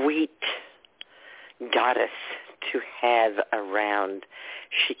sweet goddess to have around.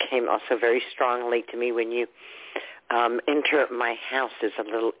 She came also very strongly to me when you enter my house. There's a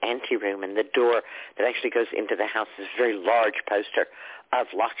little anteroom, and the door that actually goes into the house is a very large poster of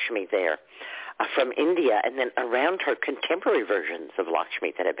Lakshmi there from India, and then around her contemporary versions of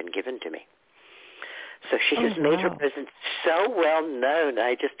Lakshmi that have been given to me. So she has made her presence so well known.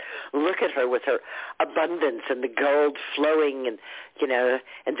 I just look at her with her abundance and the gold flowing and,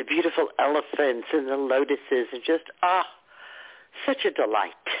 and the beautiful elephants and the lotuses and just, such a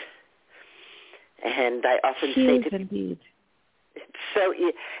delight. And I often say to people,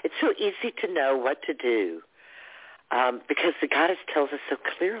 it's so easy to know what to do because the goddess tells us so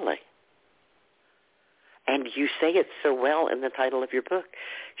clearly. And you say it so well in the title of your book.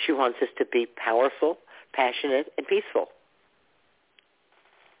 She wants us to be powerful, passionate, and peaceful.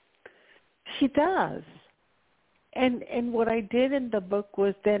 She does. And what I did in the book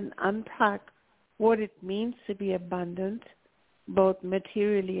was then unpack what it means to be abundant, both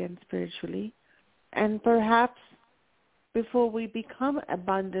materially and spiritually. And perhaps before we become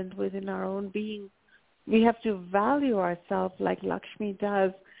abundant within our own being, we have to value ourselves like Lakshmi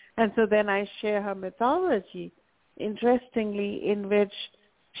does. And so then I share her mythology, interestingly, in which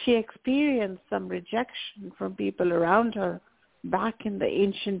she experienced some rejection from people around her back in the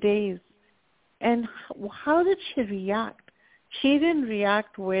ancient days. And how did she react? She didn't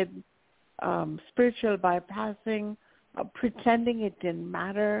react with spiritual bypassing, pretending it didn't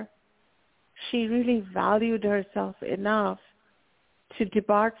matter. She really valued herself enough to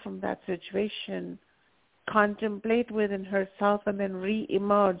depart from that situation, contemplate within herself, and then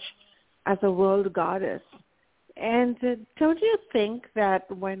re-emerge as a world goddess. And don't you think that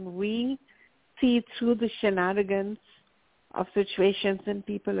when we see through the shenanigans of situations and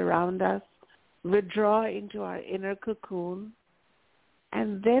people around us, withdraw into our inner cocoon,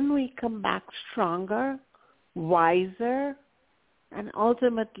 and then we come back stronger, wiser, and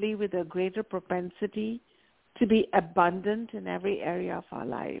ultimately with a greater propensity to be abundant in every area of our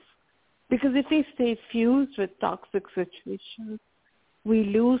life? Because if we stay fused with toxic situations, we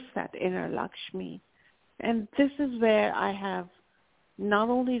lose that inner Lakshmi. And this is where I have not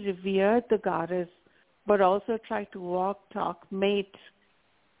only revered the goddess, but also tried to walk, talk, mate,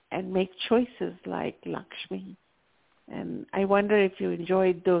 and make choices like Lakshmi. And I wonder if you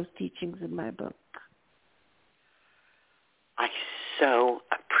enjoyed those teachings in my book. I so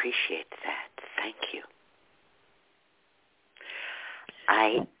appreciate that. Thank you.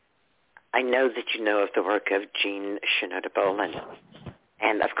 I know that you know of the work of Jean Shinoda Bolen,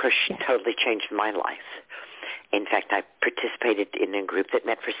 and of course she totally changed my life. In fact, I participated in a group that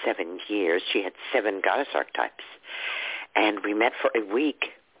met for 7 years. She had 7 goddess archetypes. And we met for a week,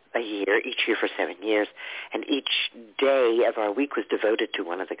 a year, each year for 7 years. And each day of our week was devoted to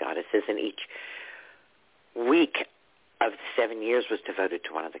one of the goddesses. And each week of the 7 years was devoted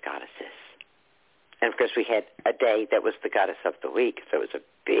to one of the goddesses. And, of course, we had a day that was the goddess of the week, so it was a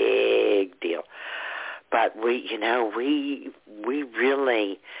big deal. But we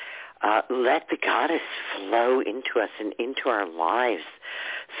really let the goddess flow into us and into our lives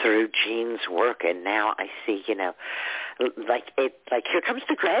through Jean's work. And now I see, like here comes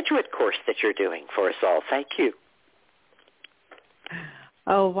the graduate course that you're doing for us all. Thank you.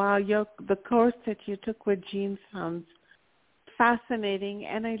 Oh, wow. The course that you took with Jean sounds fascinating,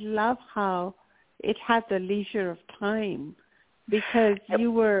 and I love how it had the leisure of time, because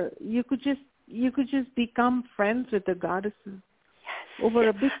you could just become friends with the goddesses over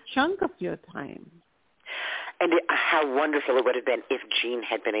a big chunk of your time. And how wonderful it would have been if Jean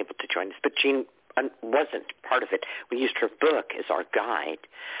had been able to join us. But Jean wasn't part of it. We used her book as our guide,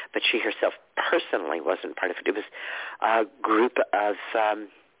 but she herself personally wasn't part of it. It was a group of, I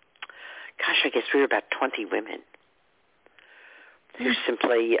guess we were about 20 women who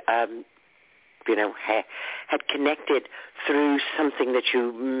simply, had connected through something that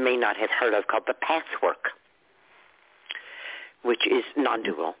you may not have heard of called the pathwork, which is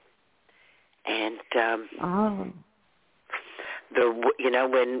nondual. And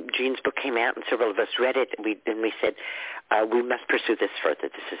when Jean's book came out and several of us read it, we said we must pursue this further.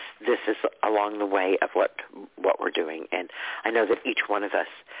 This is along the way of what we're doing. And I know that each one of us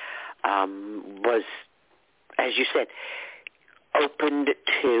was, as you said, opened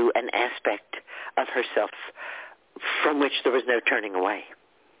to an aspect of herself from which there was no turning away.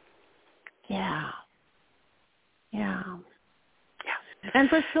 Yeah. And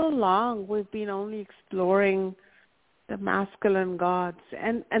for so long, we've been only exploring the masculine gods,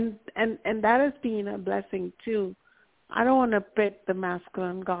 and that has been a blessing too. I don't want to pit the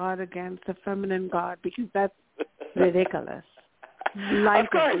masculine god against the feminine god, because that's ridiculous. Life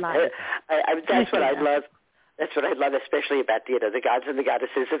is life. That's what I love. That's what I love, especially about the gods and the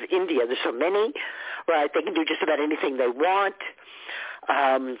goddesses of India. There's so many, right? They can do just about anything they want.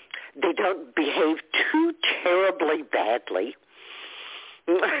 They don't behave too terribly badly.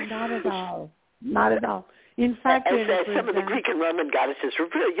 Not at all. Not at all. In fact, as some of the Greek and Roman goddesses were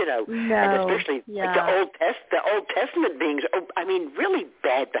really, and especially like the Old Testament beings. Really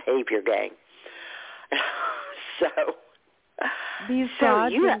bad behavior, gang. These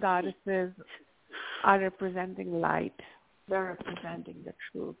gods and goddesses are representing light. They're representing the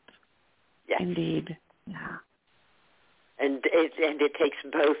truth. Yes. Indeed. Yeah. And it takes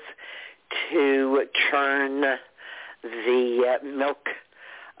both to churn the milk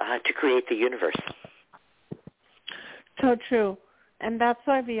to create the universe. So true. And that's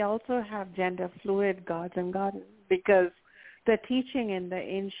why we also have gender fluid gods and goddesses, because the teaching in the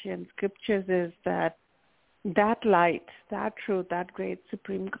ancient scriptures is that light, that truth, that great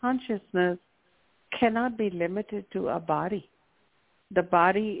supreme consciousness cannot be limited to a body. The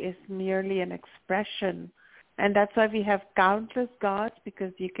body is merely an expression. And that's why we have countless gods,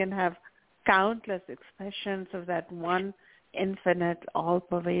 because you can have countless expressions of that one infinite,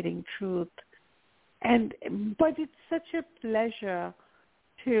 all-pervading truth. But it's such a pleasure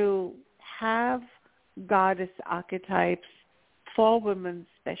to have goddess archetypes for women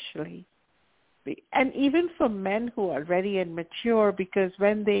especially, and even for men who are ready and mature, because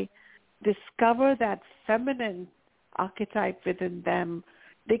when they discover that feminine archetype within them,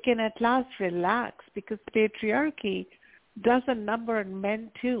 they can at last relax, because patriarchy does a number on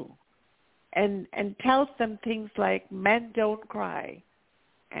men too, and tells them things like men don't cry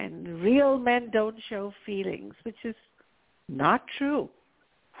and real men don't show feelings, which is not true.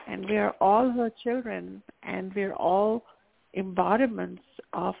 And we are all her children, and we're all embodiments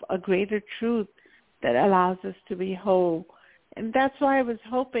of a greater truth that allows us to be whole. And that's why I was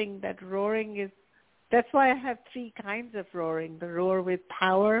hoping that that's why I have 3 kinds of roaring: the roar with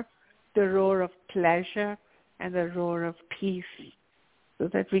power, the roar of pleasure, and the roar of peace, so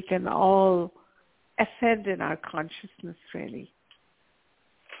that we can all ascend in our consciousness, really.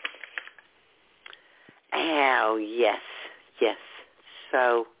 Oh, yes.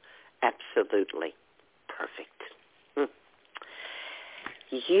 So absolutely perfect.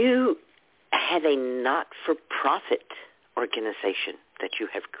 You have a not-for-profit organization that you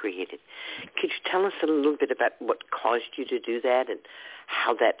have created. Could you tell us a little bit about what caused you to do that and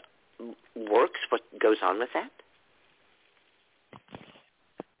how that works, what goes on with that?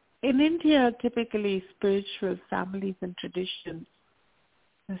 In India, typically spiritual families and traditions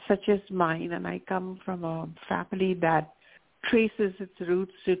such as mine, and I come from a family that traces its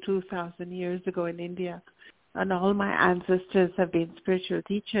roots to 2,000 years ago in India, and all my ancestors have been spiritual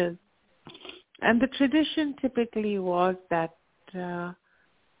teachers. And the tradition typically was that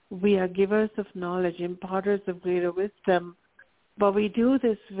we are givers of knowledge, imparters of greater wisdom, but we do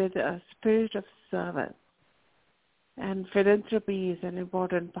this with a spirit of service. And philanthropy is an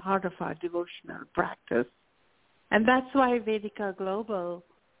important part of our devotional practice. And that's why Vedika Global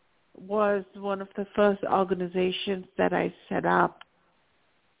was one of the first organizations that I set up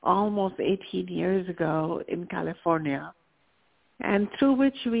almost 18 years ago in California, and through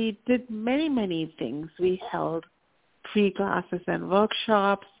which we did many, many things. We held free classes and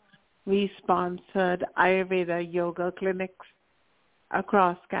workshops. We sponsored Ayurveda yoga clinics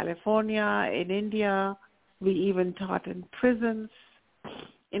across California, in India. We even taught in prisons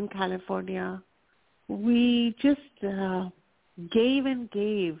in California. We just gave and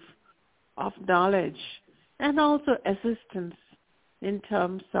gave of knowledge and also assistance in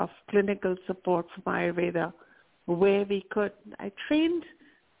terms of clinical support from Ayurveda where we could. I trained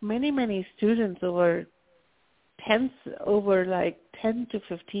many, many students over 10 to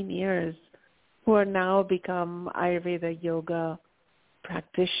 15 years who are now become Ayurveda yoga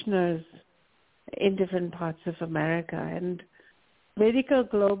practitioners in different parts of America. And Vedika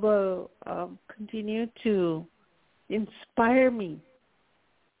Global continued to inspire me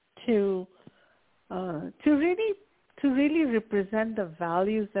to really represent the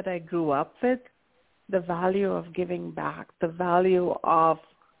values that I grew up with, the value of giving back, the value of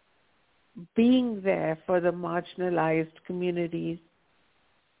being there for the marginalized communities.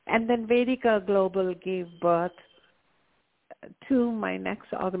 And then Vedika Global gave birth to my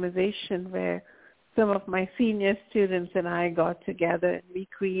next organization, where some of my senior students and I got together and we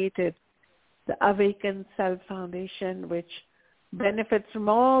created the Awaken Self Foundation, which benefits from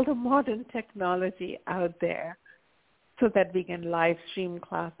all the modern technology out there so that we can live stream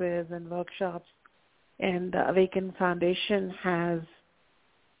classes and workshops. And the Awaken Foundation has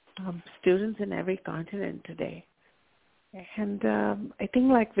students in every continent today. And I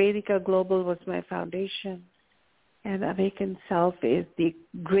think like Vedika Global was my foundation, and Awaken Self is the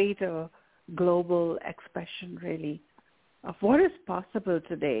greater global expression, really, of what is possible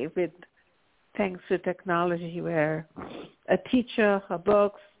today with thanks to technology, where a teacher, her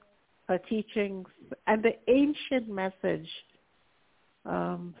books, her teachings, and the ancient message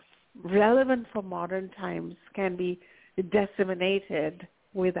relevant for modern times can be disseminated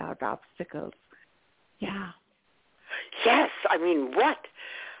without obstacles. Yeah. Yes, I mean, what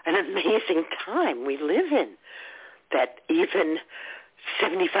an amazing time we live in, that even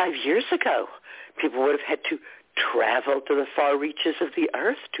 75 years ago, people would have had to travel to the far reaches of the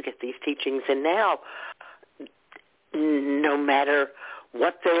earth to get these teachings. And now, no matter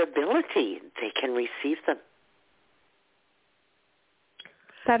what their ability, they can receive them.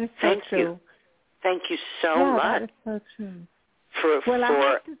 That is so true. Thank you so much. That is so true. For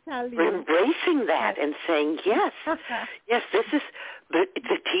embracing that and saying, yes, yes, this is, the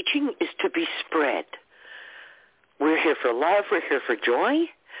teaching is to be spread. We're here for love, we're here for joy,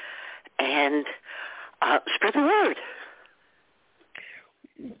 and spread the word.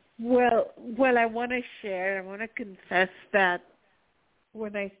 Well, I want to confess that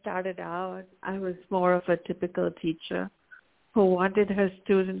when I started out, I was more of a typical teacher who wanted her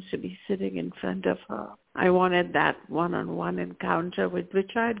students to be sitting in front of her. I wanted that one-on-one encounter with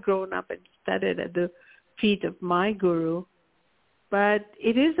which I had grown up and studied at the feet of my guru. But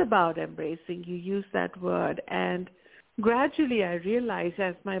it is about embracing. You use that word. And gradually I realized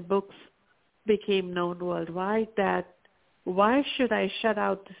as my books became known worldwide that why should I shut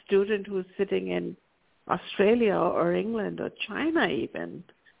out the student who's sitting in Australia or England or China even?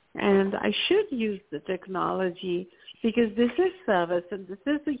 And I should use the technology because this is service and this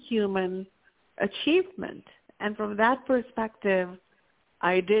is a human achievement. And from that perspective,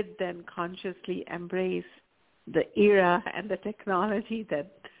 I did then consciously embrace the era and the technology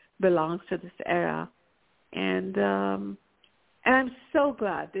that belongs to this era. And I'm so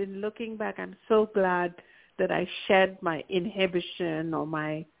glad, in looking back, I'm so glad that I shed my inhibition or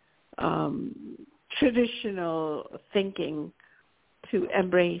my traditional thinking to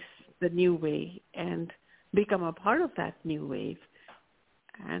embrace the new way and become a part of that new wave.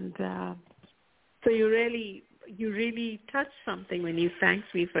 And so you really touched something when you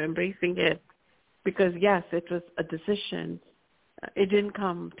thanked me for embracing it, because yes, it was a decision. It didn't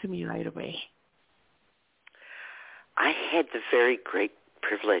come to me right away. I had the very great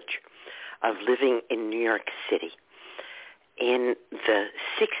privilege of living in New York City in the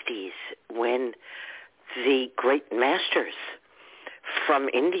 60s when the great masters from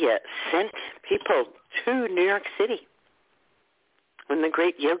India sent people to New York City when the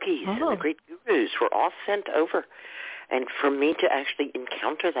great yogis and the great gurus were all sent over. And for me to actually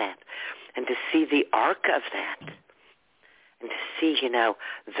encounter that and to see the arc of that and to see,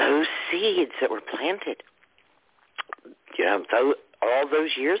 those seeds that were planted, all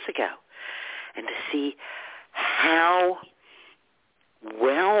those years ago, and to see how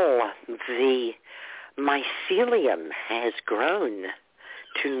well the mycelium has grown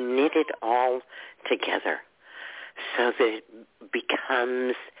to knit it all together so that it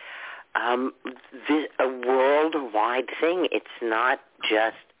becomes a worldwide thing. It's not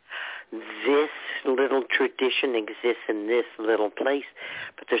just this little tradition exists in this little place,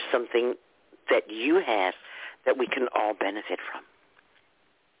 but there's something that you have that we can all benefit from.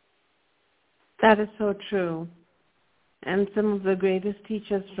 That is so true. And some of the greatest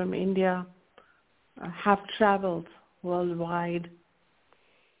teachers from India have traveled worldwide.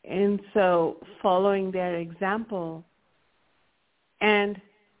 And so following their example and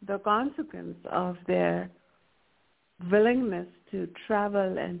the consequence of their willingness to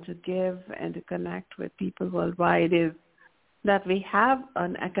travel and to give and to connect with people worldwide is that we have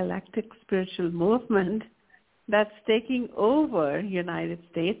an eclectic spiritual movement that's taking over United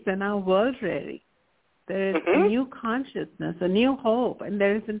States and our world, really. There is a new consciousness, a new hope, and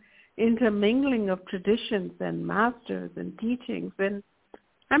there is an intermingling of traditions and masters and teachings. And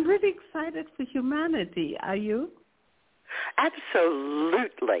I'm really excited for humanity. Are you?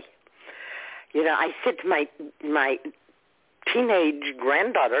 Absolutely. I said to my teenage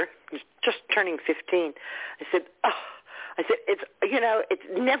granddaughter, who's just turning 15, I said, it's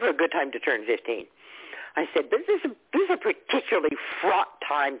never a good time to turn 15. I said, but this is a particularly fraught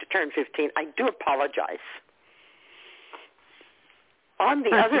time to turn 15. I do apologize. On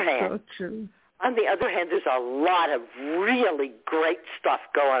the other hand, there's a lot of really great stuff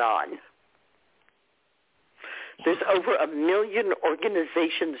going on. There's over 1 million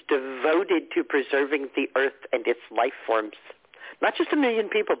organizations devoted to preserving the earth and its life forms. Not just 1 million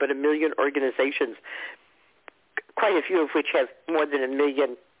people, but 1 million organizations, quite a few of which have more than 1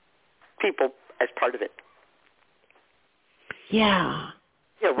 million people as part of it. Yeah.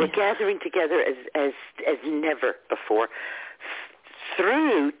 We're gathering together as never before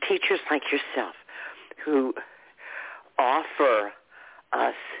through teachers like yourself who offer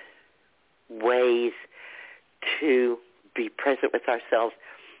us ways to be present with ourselves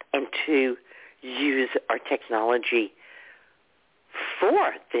and to use our technology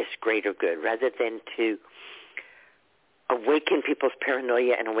for this greater good rather than to awaken people's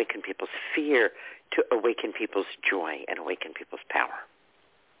paranoia and awaken people's fear, to awaken people's joy and awaken people's power.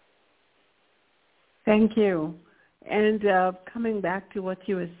 Thank you. And coming back to what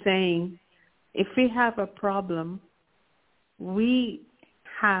you were saying, if we have a problem, we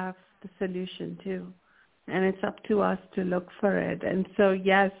have the solution too. And it's up to us to look for it. And so,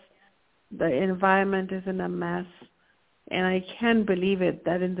 yes, the environment is in a mess. And I can't believe it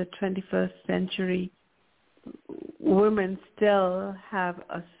that in the 21st century, women still have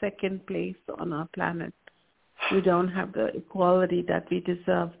a second place on our planet. We don't have the equality that we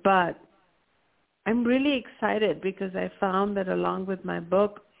deserve. But I'm really excited because I found that along with my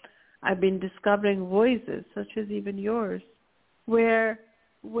book, I've been discovering voices, such as even yours, where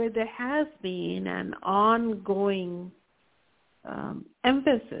there has been an ongoing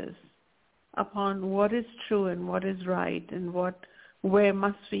emphasis upon what is true and what is right and where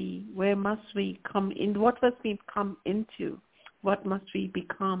must we come in, what must we come into, what must we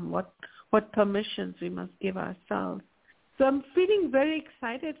become, what permissions we must give ourselves. So I'm feeling very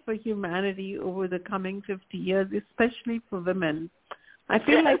excited for humanity over the coming 50 years, especially for women. I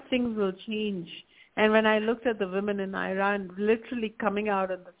feel like things will change. And when I looked at the women in Iran literally coming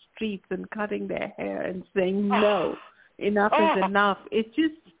out on the streets and cutting their hair and saying, no, enough is enough, it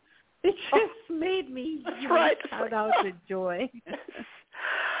just made me shout out with joy.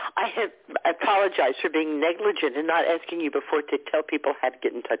 I apologize for being negligent and not asking you before to tell people how to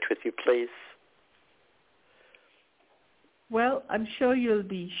get in touch with you, please. Well, I'm sure you'll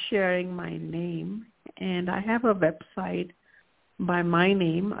be sharing my name, and I have a website by my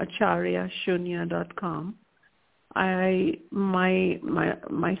name, acharyashunya.com.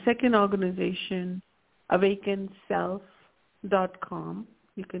 My second organization, awakenself.com.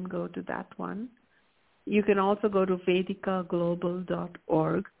 You can go to that one. You can also go to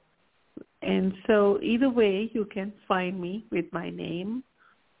vedikaglobal.org. And so either way, you can find me with my name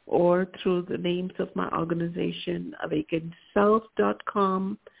or through the names of my organization,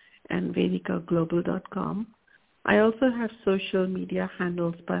 awakenself.com and vedikaglobal.com. I also have social media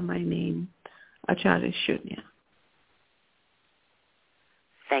handles by my name, Acharya Shunya.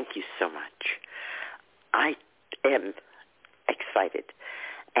 thank you so much. I am excited.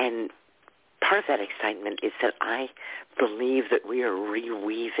 And part of that excitement is that I believe that we are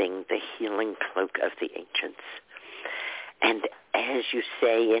reweaving the healing cloak of the ancients. And as you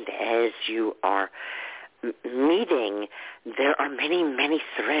say, and as you are meeting, there are many, many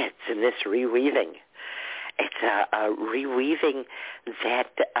threads in this reweaving. It's a reweaving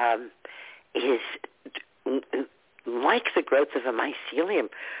that is, like the growth of a mycelium,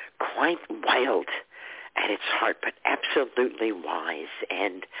 quite wild at its heart, but absolutely wise.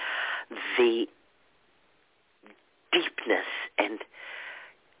 And the deepness and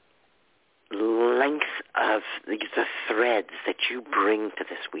length of the threads that you bring to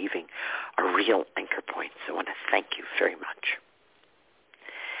this weaving are real anchor points. I want to thank you very much.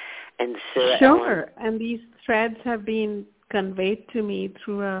 And Sarah Sure, and these threads have been conveyed to me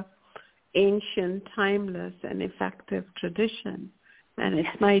through a ancient, timeless, and effective tradition. And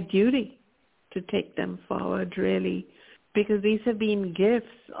it's my duty to take them forward, really, because these have been gifts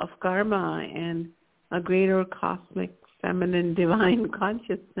of karma and a greater cosmic, feminine, divine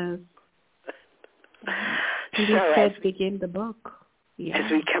consciousness. These threads begin the book. Yeah.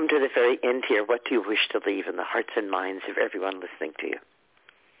 As we come to the very end here, what do you wish to leave in the hearts and minds of everyone listening to you?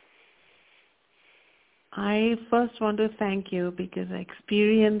 I first want to thank you because I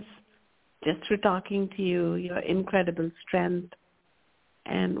experience, just through talking to you, your incredible strength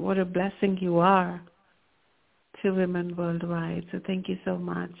and what a blessing you are to women worldwide. So thank you so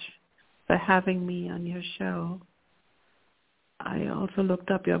much for having me on your show. I also looked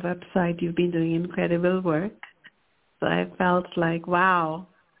up your website. You've been doing incredible work. So I felt like, wow,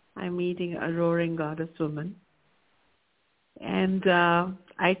 I'm meeting a roaring goddess woman. And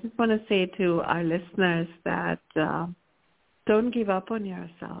I just want to say to our listeners that don't give up on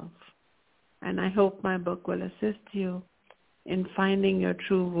yourself. And I hope my book will assist you in finding your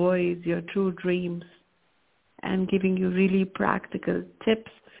true voice, your true dreams, and giving you really practical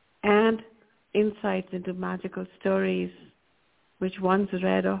tips and insights into magical stories, which once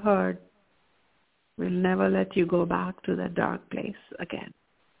read or heard will never let you go back to that dark place again.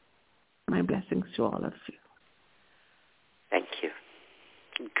 My blessings to all of you. Thank you.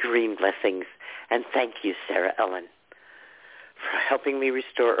 Green blessings. And thank you, Sarah Ellen, for helping me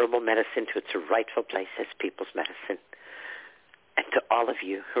restore herbal medicine to its rightful place as people's medicine. And to all of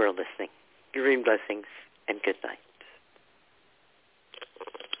you who are listening, green blessings and good night.